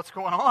 what's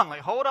going on?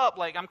 Like, hold up,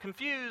 like, I'm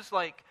confused.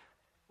 Like,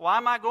 why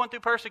am I going through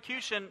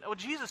persecution? Well,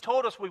 Jesus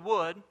told us we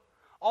would.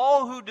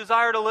 All who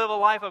desire to live a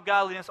life of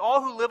godliness,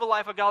 all who live a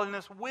life of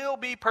godliness will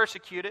be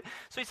persecuted.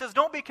 So he says,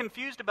 don't be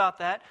confused about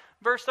that.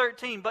 Verse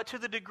 13, but to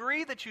the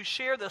degree that you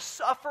share the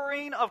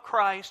suffering of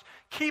Christ,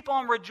 keep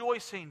on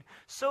rejoicing,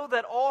 so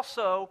that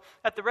also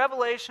at the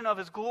revelation of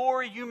his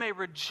glory you may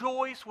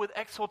rejoice with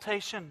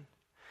exultation.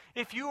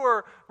 If you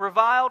are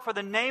reviled for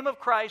the name of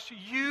Christ,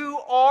 you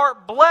are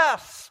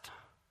blessed.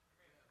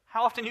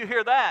 How often do you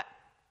hear that?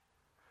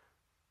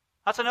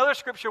 That's another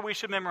scripture we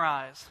should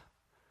memorize.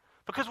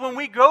 Because when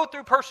we go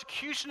through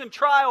persecution and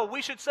trial,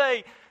 we should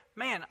say,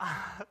 man,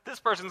 this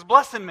person's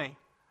blessing me.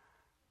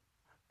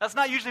 That's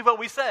not usually what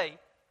we say.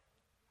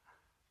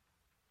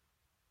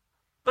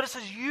 But it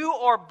says, you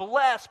are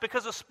blessed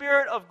because the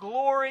Spirit of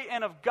glory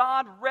and of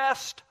God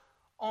rest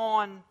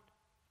on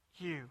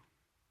you.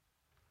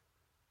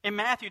 In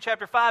Matthew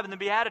chapter 5 in the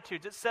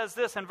Beatitudes, it says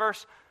this in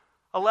verse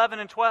 11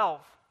 and 12.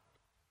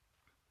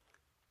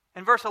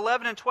 In verse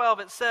 11 and 12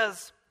 it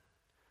says,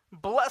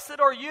 blessed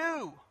are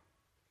you.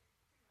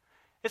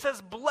 It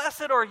says,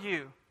 blessed are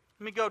you.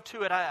 Let me go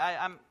to it.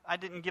 I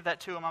didn't give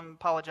that to him. I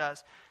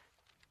apologize.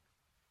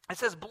 It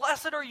says,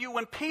 blessed are you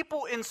when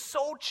people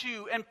insult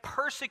you and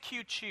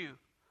persecute you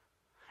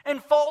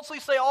and falsely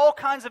say all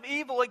kinds of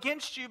evil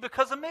against you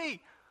because of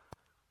me.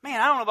 Man,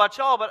 I don't know about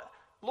y'all, but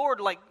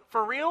Lord, like,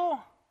 for real?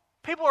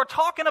 People are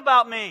talking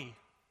about me.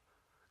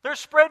 They're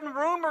spreading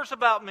rumors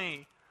about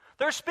me.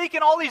 They're speaking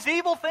all these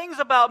evil things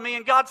about me,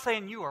 and God's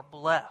saying, you are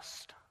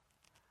blessed.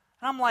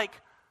 And I'm like,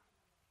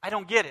 I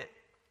don't get it.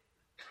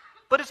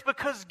 But it's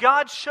because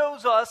God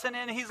shows us,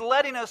 and He's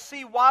letting us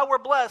see why we're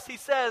blessed. He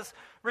says,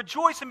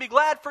 rejoice and be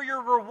glad, for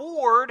your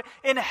reward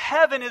in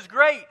heaven is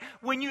great.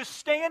 When you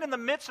stand in the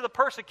midst of the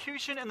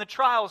persecution and the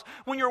trials,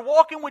 when you're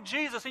walking with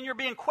Jesus and you're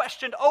being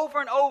questioned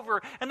over and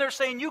over, and they're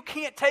saying, you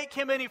can't take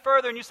Him any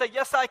further, and you say,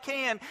 yes, I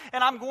can,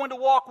 and I'm going to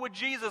walk with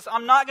Jesus.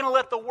 I'm not going to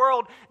let the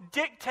world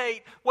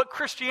dictate what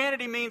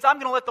Christianity means. I'm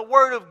going to let the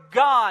Word of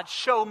God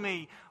show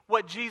me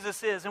what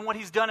Jesus is and what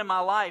He's done in my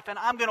life. And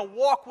I'm going to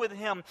walk with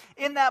Him.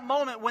 In that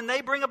moment, when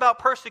they bring about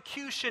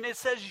persecution, it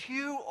says,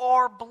 you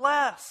are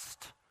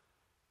blessed.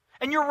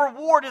 And your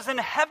reward is in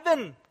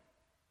heaven.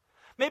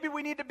 Maybe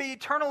we need to be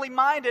eternally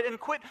minded and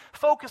quit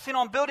focusing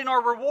on building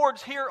our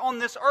rewards here on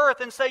this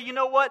earth and say, you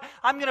know what?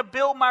 I'm going to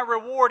build my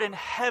reward in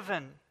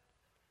heaven,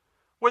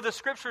 where the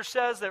Scripture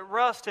says that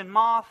rust and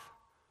moth,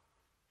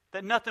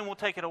 that nothing will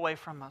take it away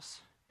from us.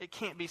 It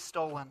can't be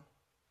stolen.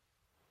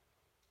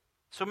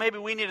 So maybe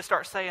we need to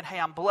start saying, hey,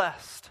 I'm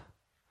blessed.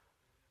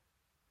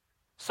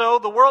 So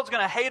the world's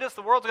going to hate us,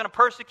 the world's going to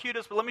persecute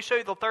us, but let me show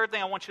you the third thing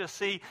I want you to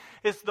see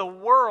is the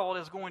world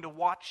is going to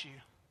watch you.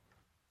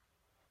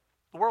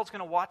 The world's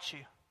going to watch you.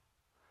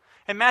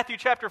 In Matthew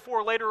chapter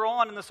 4, later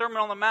on in the Sermon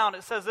on the Mount,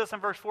 it says this in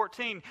verse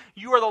 14,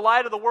 you are the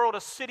light of the world,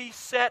 a city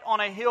set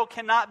on a hill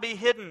cannot be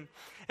hidden.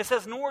 It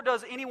says, nor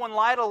does anyone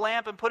light a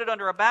lamp and put it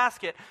under a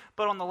basket,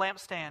 but on the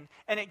lampstand.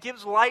 And it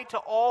gives light to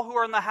all who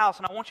are in the house.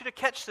 And I want you to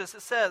catch this.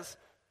 It says,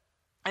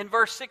 in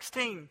verse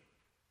 16,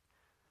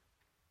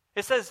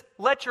 it says,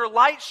 let your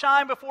light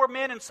shine before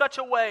men in such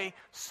a way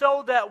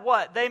so that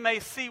what? They may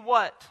see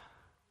what?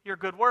 Your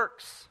good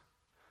works.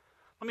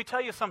 Let me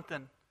tell you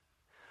something.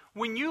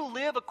 When you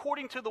live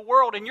according to the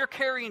world and you're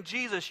carrying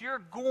Jesus,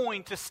 you're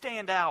going to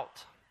stand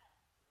out.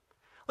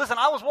 Listen,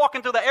 I was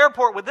walking through the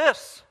airport with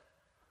this.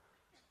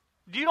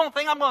 You don't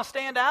think I'm going to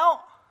stand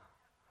out?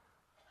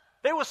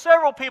 There were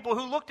several people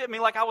who looked at me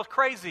like I was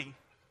crazy.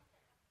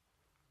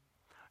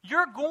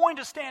 You're going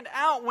to stand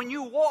out when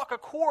you walk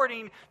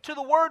according to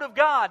the Word of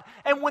God.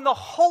 And when the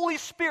Holy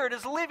Spirit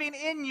is living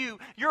in you,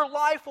 your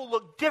life will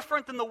look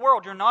different than the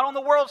world. You're not on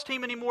the world's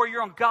team anymore.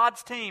 You're on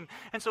God's team.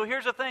 And so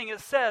here's the thing. It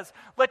says,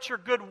 let your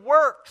good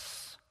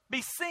works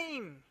be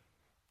seen.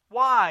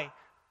 Why?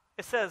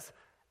 It says,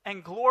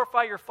 and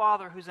glorify your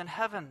Father who's in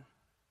heaven.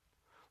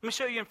 Let me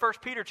show you in 1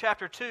 Peter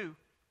chapter 2,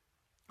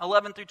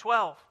 11 through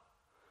 12.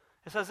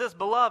 It says this,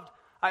 beloved,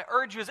 I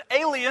urge you as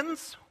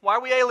aliens. Why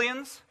are we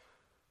aliens?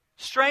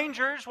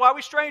 Strangers. Why are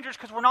we strangers?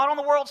 Because we're not on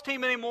the world's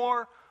team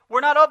anymore.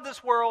 We're not of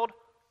this world,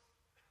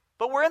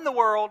 but we're in the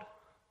world.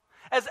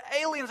 As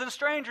aliens and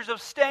strangers,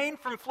 abstain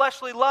from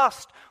fleshly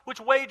lust, which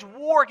wage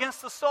war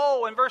against the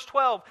soul. In verse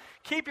 12,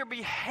 keep your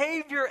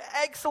behavior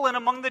excellent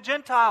among the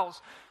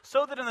Gentiles,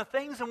 so that in the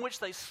things in which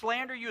they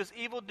slander you as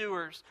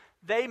evildoers,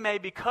 they may,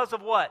 because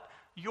of what?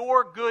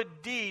 Your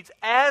good deeds,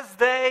 as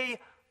they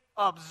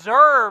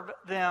observe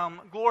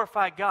them,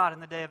 glorify God in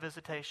the day of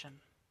visitation.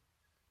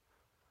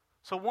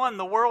 So one,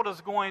 the world is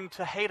going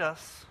to hate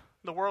us.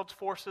 The world's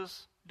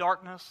forces,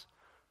 darkness,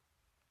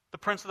 the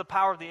prince of the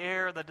power of the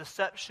air, the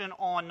deception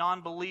on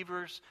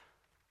non-believers,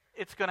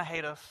 it's going to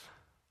hate us.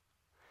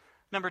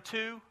 Number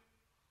two,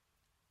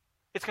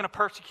 it's going to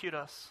persecute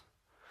us.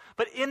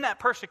 But in that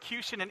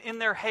persecution and in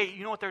their hate,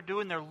 you know what they're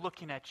doing? They're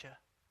looking at you.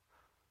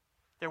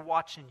 They're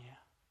watching you.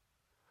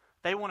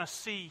 They want to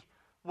see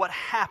what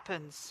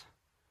happens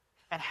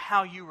and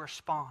how you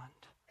respond.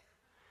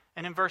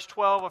 And in verse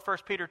 12 of 1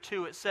 Peter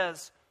 2, it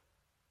says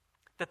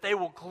that they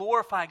will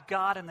glorify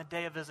God in the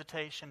day of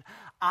visitation.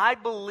 I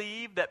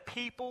believe that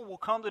people will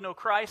come to know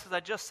Christ. As I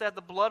just said,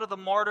 the blood of the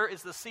martyr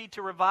is the seed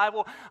to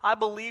revival. I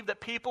believe that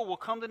people will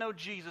come to know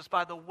Jesus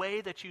by the way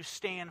that you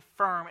stand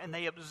firm, and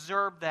they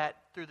observe that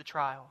through the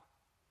trial,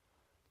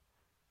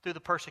 through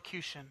the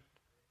persecution,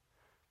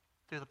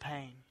 through the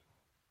pain.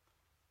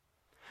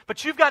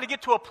 But you've got to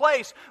get to a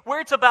place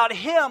where it's about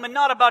Him and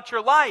not about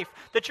your life,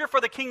 that you're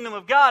for the kingdom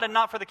of God and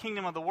not for the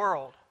kingdom of the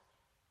world.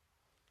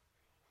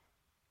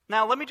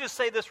 Now, let me just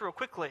say this real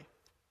quickly.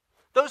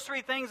 Those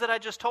three things that I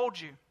just told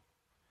you,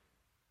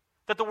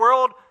 that the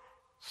world's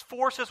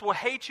forces will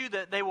hate you,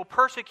 that they will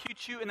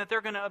persecute you, and that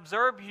they're going to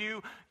observe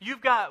you,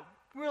 you've got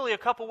really a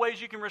couple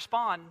ways you can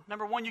respond.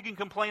 Number one, you can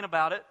complain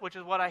about it, which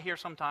is what I hear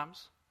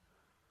sometimes.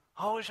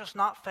 Oh, it's just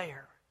not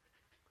fair.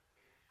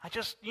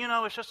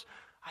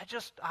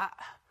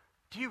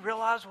 Do you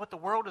realize what the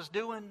world is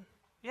doing?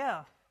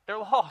 Yeah, they're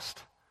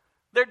lost.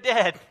 They're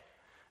dead.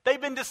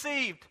 They've been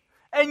deceived.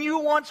 And you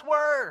once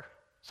were.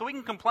 So we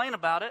can complain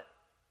about it,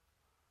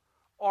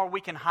 or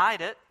we can hide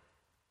it.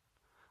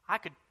 I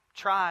could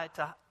try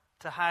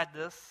to hide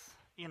this,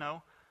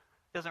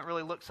 doesn't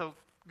really look so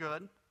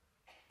good.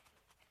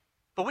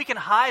 But we can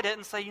hide it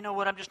and say, you know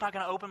what, I'm just not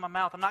going to open my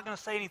mouth. I'm not going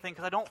to say anything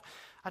because I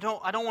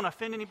don't want to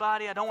offend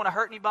anybody. I don't want to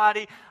hurt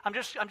anybody. I'm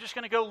just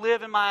going to go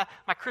live in my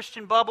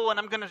Christian bubble, and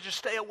I'm going to just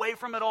stay away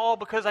from it all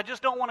because I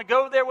just don't want to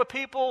go there with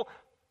people.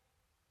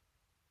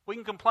 We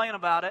can complain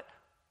about it.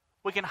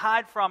 We can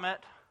hide from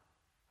it.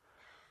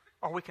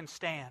 Or we can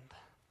stand.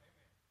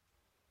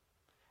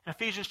 In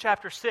Ephesians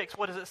chapter 6,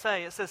 what does it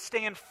say? It says,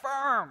 stand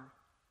firm.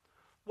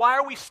 Why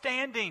are we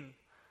standing?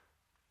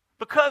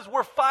 Because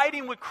we're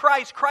fighting with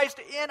Christ, Christ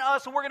in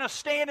us, and we're going to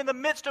stand in the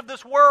midst of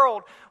this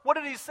world. What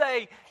did he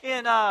say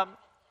in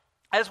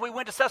as we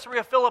went to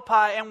Caesarea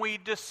Philippi, and we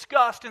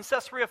discussed in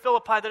Caesarea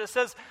Philippi that it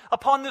says,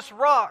 upon this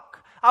rock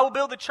I will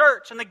build the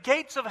church, and the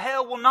gates of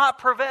hell will not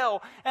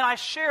prevail. And I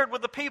shared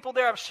with the people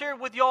there, I've shared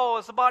with y'all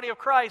as the body of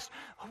Christ,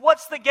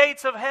 what's the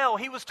gates of hell?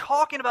 He was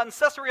talking about in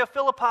Caesarea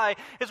Philippi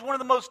is one of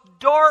the most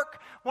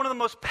dark, one of the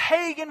most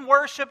pagan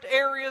worshipped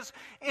areas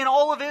in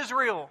all of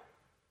Israel.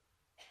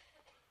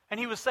 And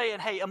he was saying,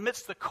 hey,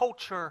 amidst the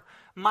culture,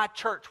 my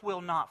church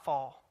will not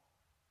fall.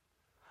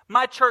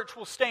 My church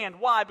will stand.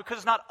 Why? Because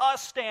it's not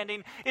us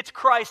standing, it's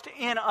Christ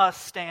in us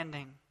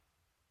standing.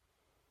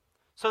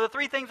 So the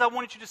three things I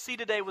wanted you to see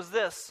today was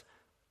this,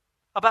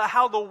 about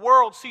how the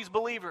world sees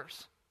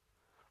believers.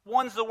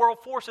 One is the world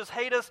forces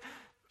hate us.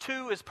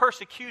 Two is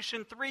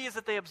persecution. Three is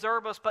that they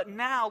observe us. But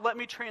now let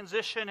me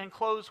transition and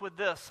close with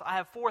this. I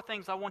have four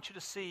things I want you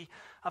to see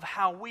of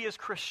how we as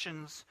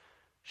Christians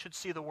should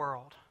see the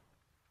world.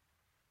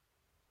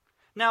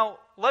 Now,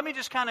 let me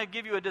just kind of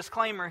give you a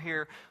disclaimer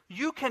here.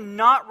 You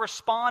cannot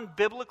respond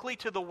biblically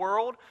to the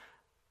world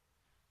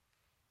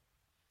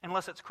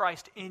unless it's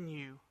Christ in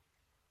you,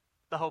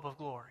 the hope of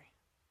glory.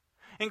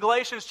 In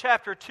Galatians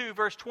chapter 2,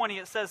 verse 20,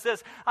 it says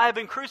this, I have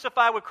been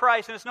crucified with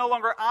Christ, and it's no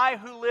longer I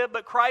who live,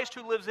 but Christ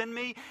who lives in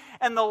me.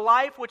 And the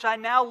life which I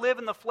now live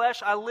in the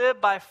flesh, I live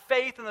by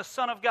faith in the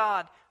Son of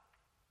God,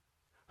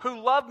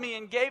 who loved me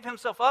and gave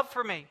himself up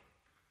for me.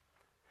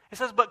 It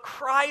says, but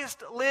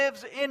Christ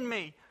lives in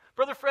me.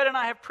 Brother Fred and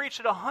I have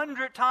preached it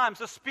 100 times,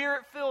 the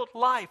Spirit-filled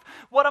life.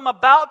 What I'm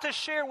about to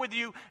share with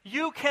you,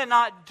 you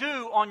cannot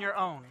do on your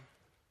own.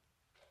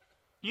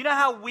 You know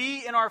how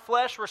we in our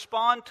flesh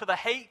respond to the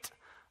hate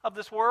of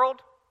this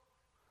world?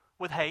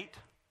 With hate.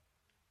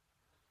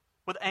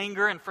 With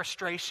anger and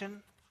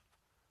frustration.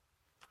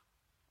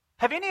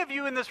 Have any of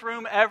you in this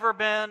room ever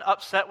been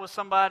upset with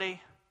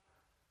somebody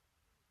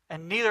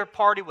and neither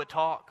party would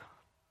talk?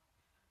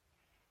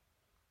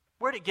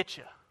 Where'd it get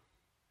you?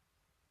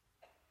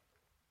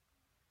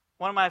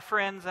 One of my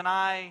friends and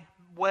I,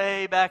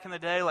 way back in the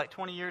day, like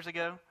 20 years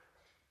ago,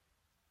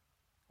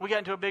 we got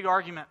into a big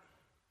argument.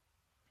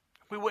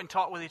 We wouldn't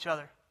talk with each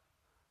other.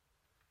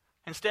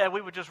 Instead, we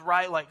would just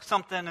write like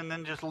something and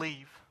then just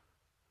leave.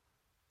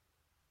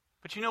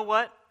 But you know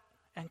what?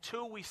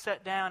 Until we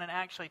sat down and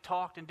actually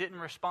talked and didn't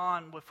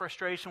respond with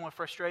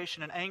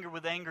frustration and anger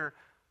with anger,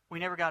 we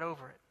never got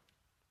over it.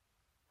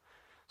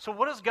 So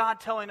what is God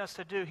telling us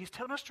to do? He's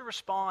telling us to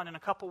respond in a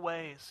couple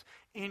ways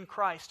in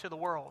Christ to the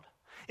world.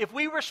 If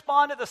we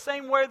responded the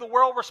same way the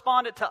world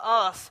responded to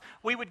us,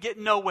 we would get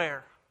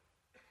nowhere.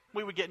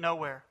 We would get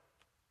nowhere.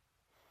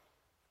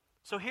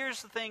 So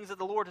here's the things that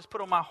the Lord has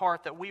put on my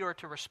heart that we are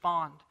to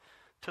respond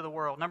to the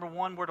world. Number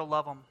one, we're to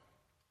love them.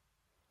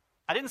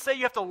 I didn't say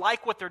you have to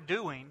like what they're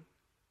doing.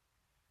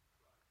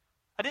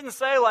 I didn't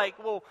say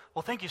like, well,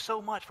 thank you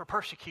so much for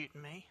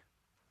persecuting me.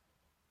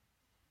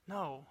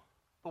 No,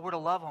 but we're to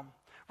love them.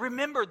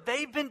 Remember,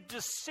 they've been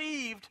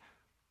deceived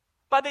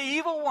by the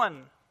evil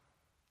one.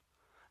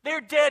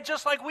 They're dead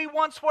just like we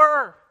once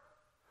were.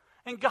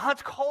 And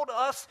God's called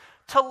us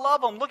to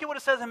love them. Look at what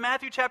it says in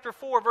Matthew chapter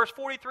 4, verse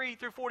 43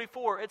 through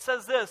 44. It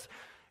says this,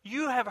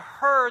 you have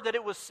heard that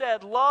it was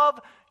said,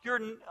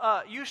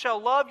 you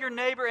shall love your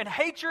neighbor and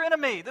hate your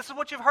enemy. This is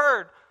what you've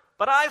heard.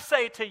 But I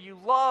say to you,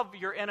 love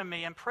your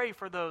enemy and pray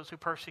for those who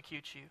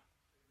persecute you.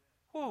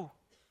 Whew.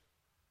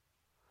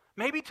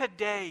 Maybe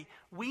today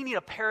we need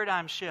a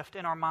paradigm shift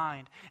in our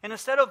mind. And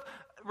instead of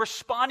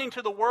responding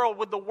to the world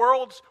with the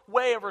world's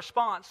way of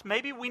response,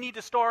 maybe we need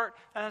to start,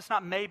 and it's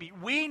not maybe,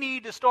 we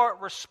need to start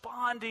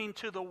responding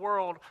to the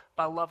world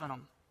by loving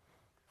them.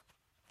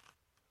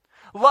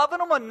 Loving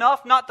them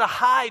enough not to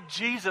hide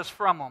Jesus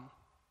from them.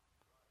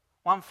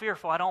 Well, I'm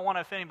fearful. I don't want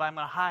to offend anybody. I'm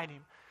going to hide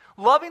him.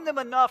 Loving them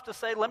enough to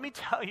say, let me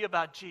tell you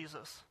about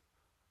Jesus.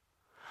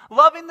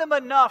 Loving them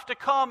enough to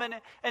come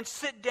and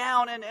sit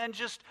down and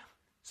just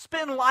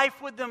spend life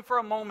with them for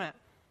a moment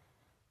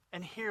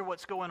and hear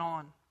what's going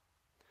on.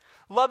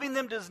 Loving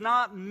them does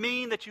not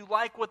mean that you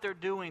like what they're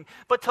doing,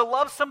 but to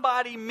love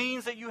somebody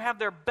means that you have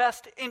their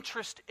best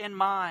interest in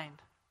mind.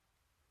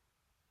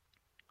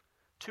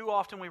 Too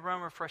often we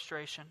run with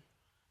frustration.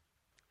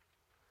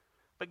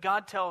 But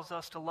God tells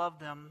us to love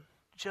them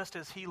just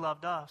as He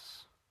loved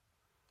us.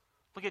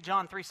 Look at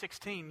John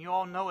 3:16. You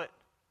all know it.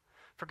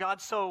 For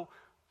God so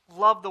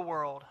loved the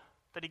world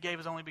that He gave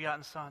His only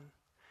begotten Son.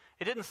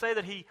 It didn't say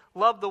that He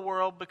loved the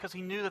world because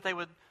He knew that they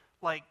would,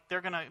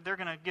 they're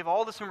gonna give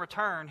all this in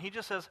return. He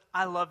just says,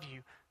 I love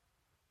you.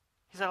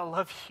 He said, I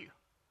love you.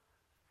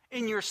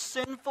 In your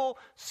sinful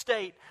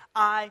state,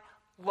 I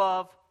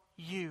love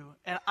you.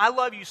 And I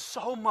love you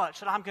so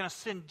much that I'm going to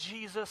send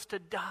Jesus to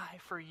die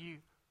for you.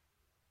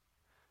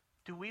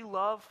 Do we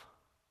love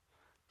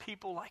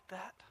people like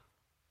that?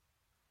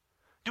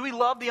 Do we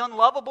love the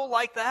unlovable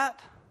like that?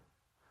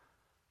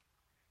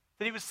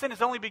 That He would send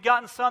His only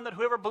begotten Son, that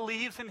whoever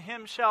believes in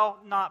Him shall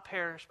not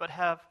perish, but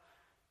have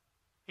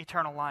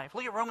eternal life.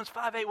 Look at Romans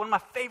 5:8, one of my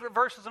favorite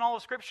verses in all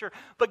of Scripture.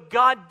 But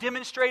God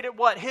demonstrated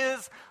what?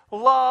 His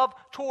love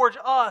towards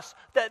us,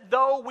 that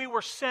though we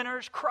were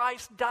sinners,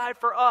 Christ died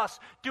for us.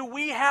 Do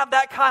we have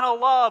that kind of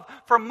love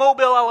for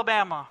Mobile,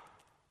 Alabama?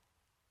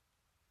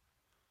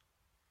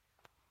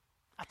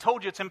 I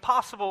told you it's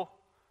impossible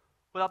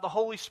without the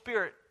Holy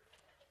Spirit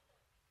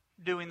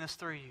doing this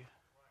through you.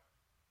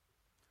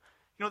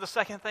 You know, the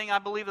second thing I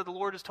believe that the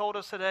Lord has told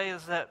us today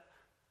is that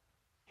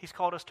He's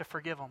called us to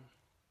forgive them.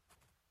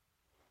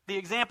 The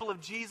example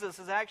of Jesus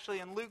is actually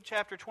in Luke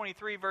chapter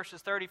 23,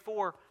 verses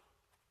 34.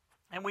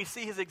 And we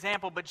see His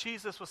example. But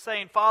Jesus was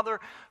saying, Father,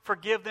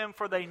 forgive them,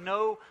 for they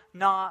know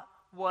not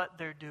what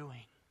they're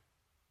doing.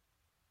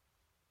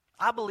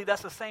 I believe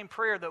that's the same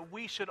prayer that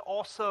we should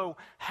also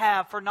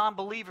have for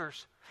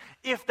non-believers.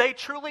 If they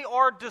truly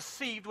are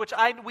deceived, which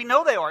we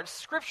know they are, it's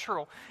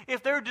scriptural.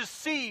 If they're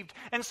deceived,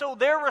 and so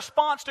their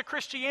response to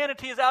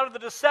Christianity is out of the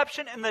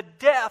deception and the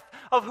death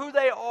of who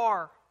they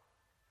are.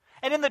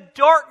 And in the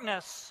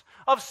darkness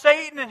of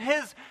Satan and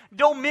his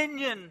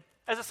dominion,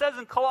 as it says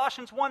in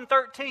Colossians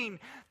 1:13,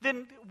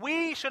 then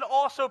we should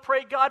also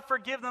pray, God,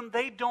 forgive them.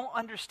 They don't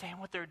understand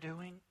what they're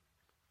doing.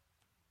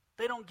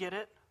 They don't get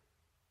it.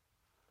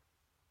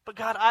 But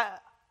God,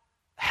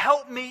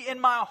 help me in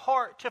my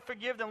heart to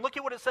forgive them. Look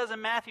at what it says in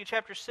Matthew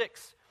chapter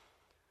 6,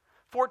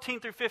 14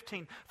 through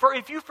 15. For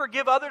if you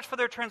forgive others for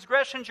their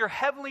transgressions, your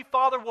heavenly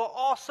Father will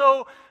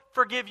also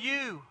forgive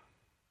you.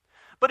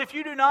 But if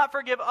you do not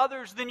forgive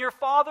others, then your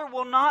Father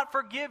will not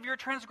forgive your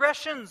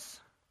transgressions.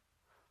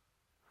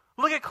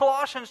 Look at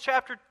Colossians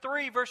chapter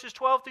 3, verses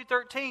 12 through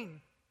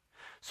 13.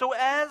 So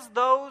as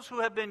those who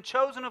have been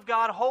chosen of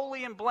God,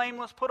 holy and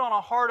blameless, put on a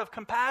heart of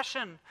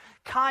compassion,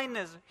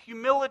 kindness,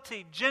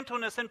 humility,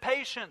 gentleness, and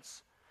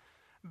patience,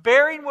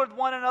 bearing with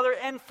one another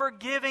and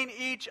forgiving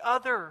each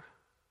other.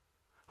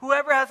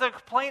 Whoever has a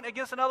complaint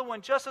against another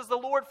one, just as the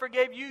Lord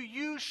forgave you,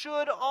 you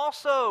should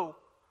also,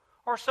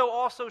 or so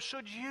also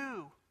should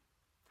you.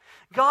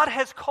 God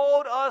has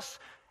called us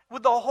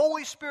with the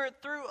Holy Spirit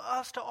through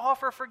us to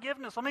offer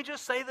forgiveness. Let me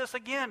just say this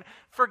again.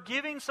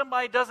 Forgiving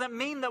somebody doesn't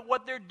mean that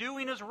what they're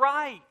doing is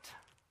right.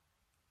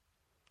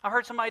 I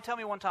heard somebody tell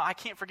me one time, I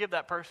can't forgive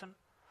that person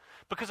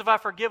because if I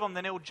forgive them,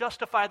 then it will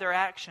justify their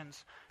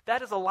actions.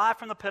 That is a lie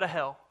from the pit of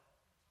hell.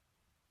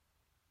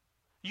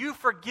 You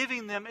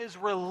forgiving them is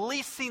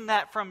releasing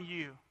that from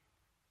you.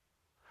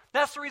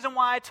 That's the reason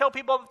why I tell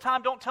people all the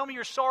time, don't tell me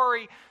you're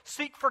sorry,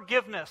 seek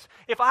forgiveness.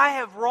 If I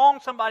have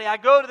wronged somebody, I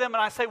go to them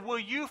and I say, will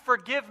you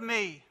forgive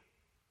me?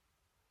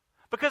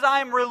 Because I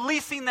am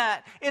releasing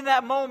that in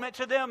that moment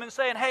to them and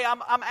saying, hey,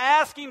 I'm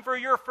asking for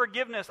your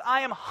forgiveness.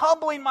 I am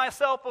humbling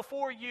myself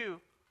before you.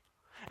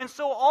 And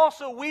so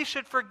also we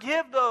should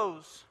forgive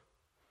those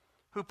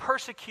who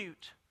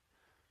persecute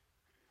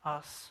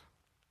us.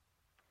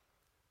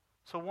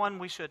 So 1,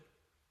 we should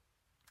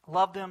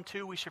love them.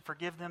 2, we should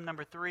forgive them.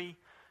 Number 3,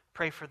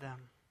 pray for them.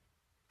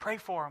 Pray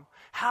for them.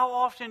 How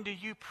often do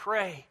you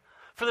pray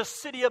for the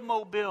city of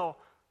Mobile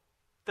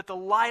that the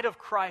light of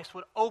Christ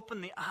would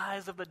open the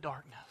eyes of the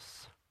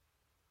darkness?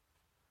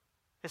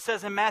 It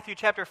says in Matthew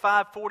chapter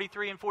 5,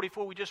 43 and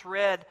 44, we just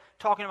read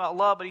talking about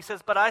love, but he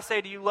says, but I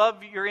say to you,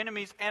 love your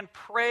enemies and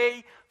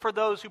pray for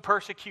those who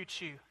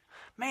persecute you.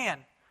 Man,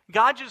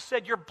 God just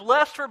said you're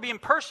blessed for being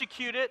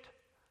persecuted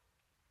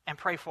and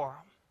pray for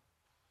them.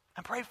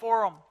 And pray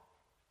for them.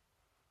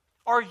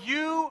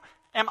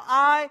 Am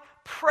I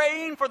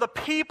praying for the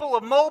people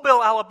of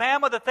Mobile,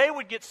 Alabama, that they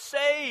would get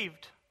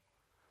saved?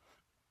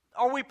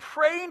 Are we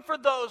praying for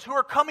those who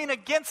are coming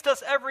against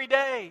us every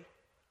day?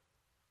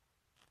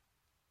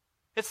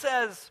 It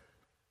says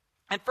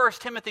in 1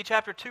 Timothy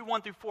chapter 2,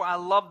 1 through 4, I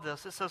love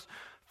this. It says,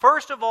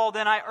 first of all,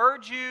 then I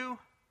urge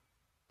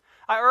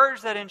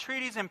that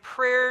entreaties and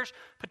prayers,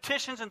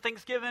 petitions and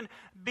thanksgiving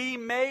be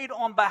made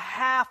on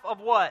behalf of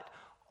what?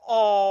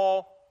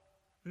 All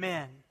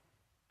men.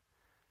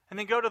 And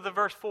then go to the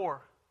verse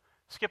 4.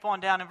 Skip on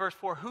down in verse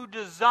 4. Who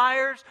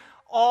desires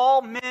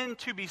all men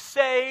to be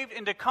saved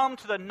and to come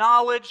to the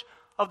knowledge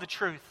of the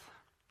truth.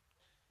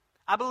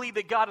 I believe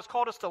that God has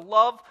called us to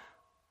love,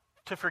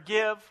 to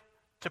forgive,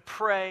 to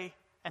pray,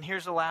 and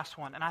here's the last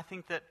one. And I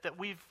think that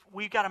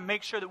we've got to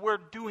make sure that we're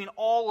doing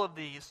all of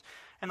these.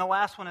 And the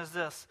last one is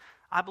this.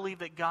 I believe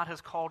that God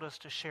has called us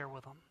to share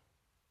with them.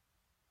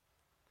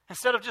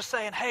 Instead of just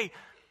saying, hey,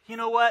 you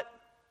know what?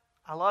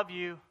 I love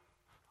you.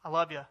 I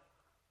love you.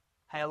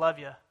 Hey, I love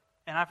you.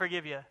 And I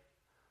forgive you.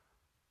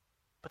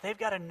 But they've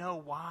got to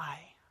know why.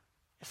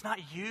 It's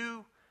not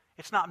you.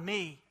 It's not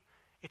me.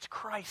 It's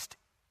Christ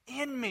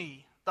in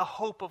me, the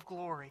hope of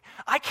glory.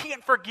 I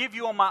can't forgive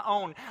you on my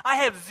own. I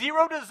have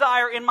zero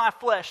desire in my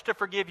flesh to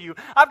forgive you.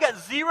 I've got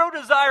zero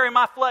desire in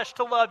my flesh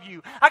to love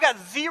you. I got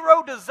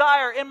zero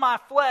desire in my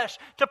flesh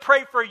to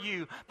pray for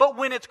you. But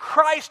when it's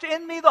Christ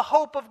in me, the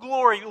hope of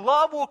glory,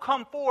 love will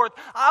come forth.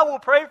 I will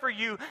pray for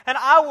you, and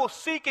I will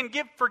seek and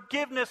give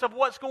forgiveness of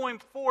what's going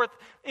forth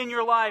in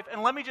your life.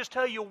 And let me just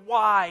tell you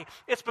why.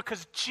 It's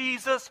because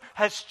Jesus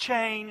has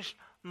changed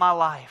my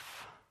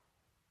life.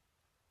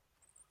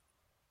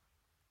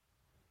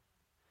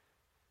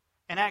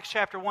 In Acts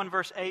chapter 1,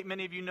 verse 8,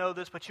 many of you know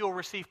this, but you'll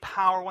receive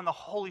power when the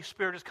Holy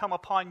Spirit has come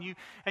upon you,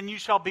 and you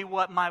shall be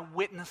what? My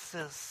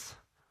witnesses.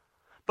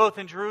 Both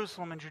in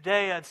Jerusalem and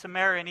Judea and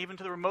Samaria and even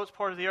to the remote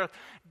part of the earth.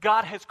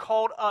 God has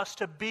called us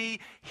to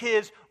be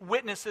His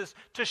witnesses,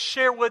 to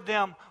share with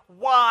them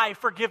why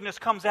forgiveness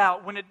comes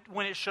out when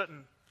it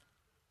shouldn't.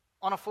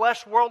 On a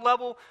flesh world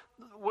level,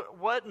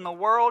 what in the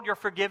world? You're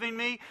forgiving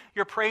me,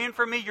 you're praying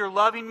for me, you're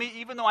loving me,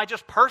 even though I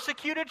just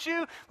persecuted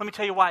you? Let me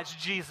tell you why. It's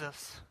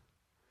Jesus.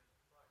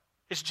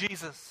 It's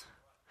Jesus.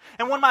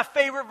 And one of my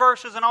favorite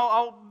verses, and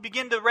I'll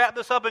begin to wrap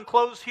this up and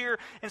close here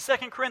in 2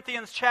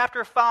 Corinthians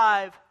chapter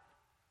 5.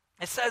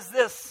 It says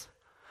this,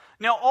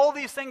 now all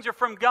these things are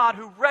from God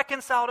who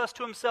reconciled us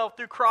to Himself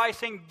through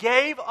Christ and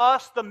gave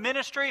us the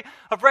ministry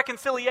of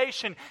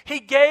reconciliation. He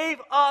gave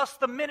us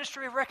the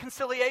ministry of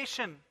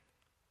reconciliation.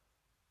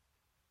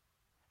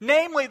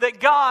 Namely,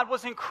 that God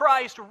was in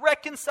Christ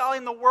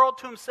reconciling the world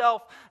to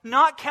Himself,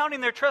 not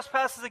counting their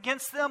trespasses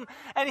against them,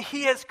 and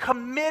He has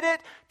committed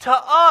to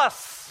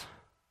us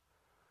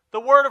the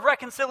word of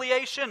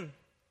reconciliation.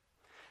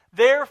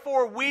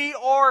 Therefore, we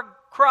are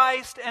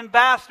Christ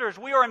ambassadors.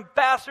 We are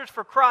ambassadors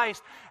for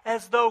Christ,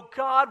 as though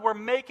God were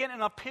making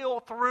an appeal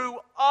through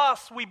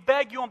us. We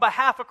beg you on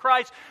behalf of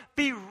Christ,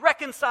 be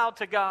reconciled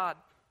to God.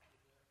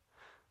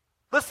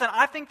 Listen,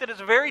 I think that it's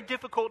very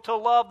difficult to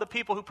love the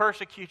people who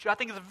persecute you. I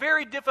think it's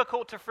very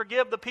difficult to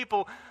forgive the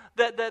people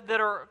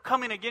that are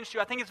coming against you.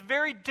 I think it's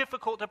very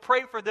difficult to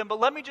pray for them. But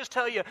let me just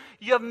tell you,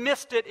 you have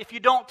missed it if you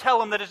don't tell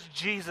them that it's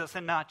Jesus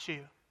and not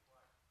you.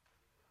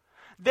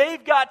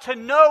 They've got to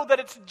know that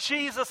it's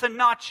Jesus and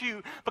not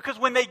you. Because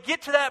when they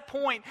get to that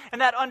point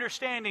and that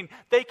understanding,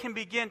 they can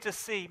begin to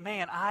see,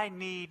 man, I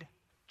need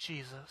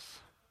Jesus.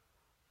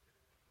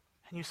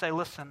 And you say,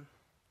 listen,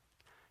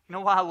 you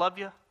know why I love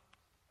you?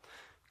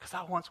 Because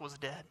I once was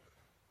dead.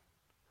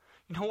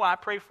 You know why I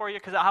pray for you?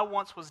 Because I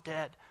once was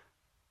dead.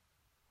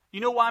 You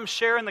know why I'm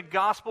sharing the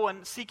gospel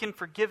and seeking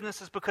forgiveness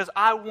is because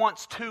I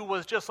once too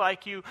was just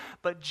like you,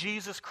 but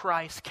Jesus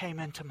Christ came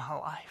into my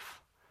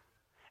life.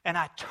 And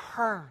I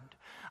turned.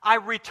 I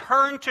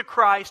returned to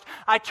Christ.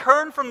 I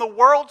turned from the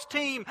world's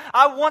team.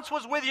 I once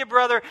was with you,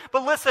 brother.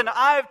 But listen,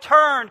 I've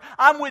turned.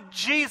 I'm with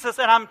Jesus,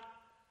 and I'm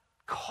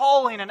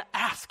calling and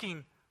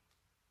asking,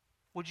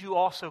 would you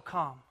also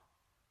come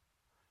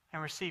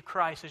and receive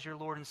Christ as your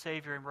Lord and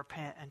Savior and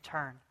repent and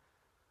turn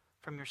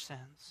from your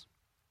sins?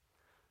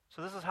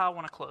 So this is how I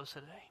want to close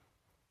today.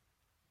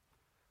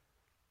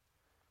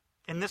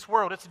 In this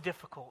world, it's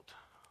difficult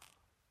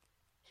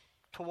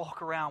to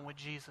walk around with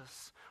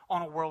Jesus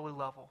on a worldly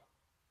level.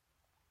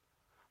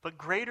 But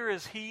greater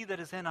is He that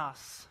is in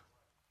us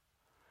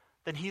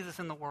than he that's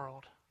in the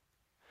world.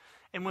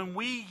 And when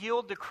we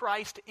yield to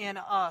Christ in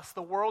us,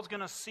 the world's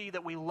going to see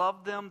that we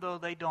love them though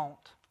they don't.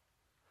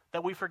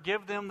 That we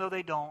forgive them though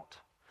they don't.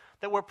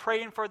 That we're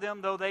praying for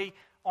them though they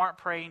aren't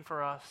praying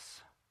for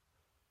us.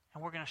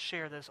 And we're going to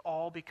share this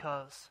all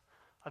because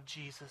of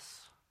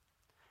Jesus.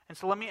 And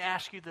so let me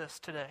ask you this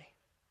today.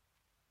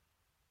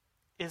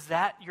 Is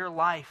that your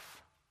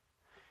life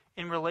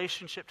in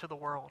relationship to the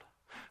world?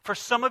 For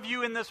some of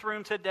you in this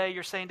room today,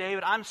 you're saying,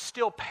 David, I'm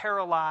still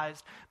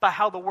paralyzed by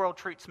how the world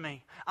treats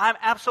me. I'm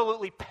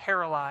absolutely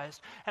paralyzed.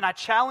 And I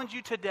challenge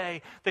you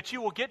today that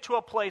you will get to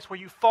a place where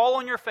you fall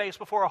on your face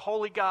before a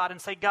holy God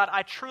and say, God,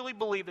 I truly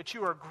believe that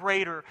you are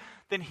greater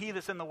than he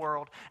that's in the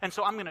world. And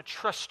so I'm going to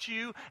trust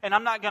you, and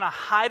I'm not going to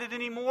hide it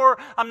anymore.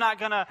 I'm not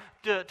going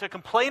to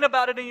complain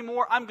about it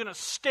anymore. I'm going to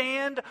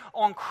stand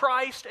on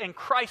Christ and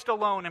Christ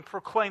alone and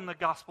proclaim the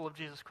gospel of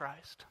Jesus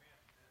Christ.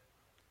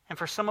 And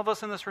for some of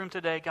us in this room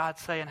today,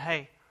 God's saying,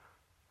 hey,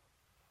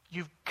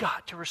 you've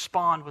got to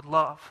respond with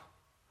love.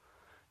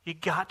 You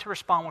got to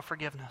respond with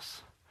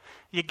forgiveness.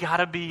 You got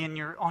to be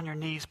on your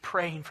knees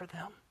praying for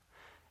them.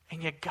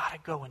 And you got to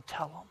go and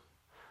tell them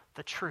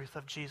the truth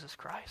of Jesus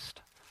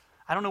Christ.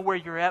 I don't know where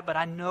you're at, but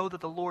I know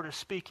that the Lord is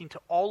speaking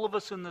to all of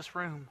us in this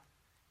room.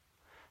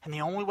 And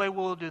the only way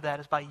we'll do that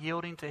is by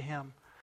yielding to Him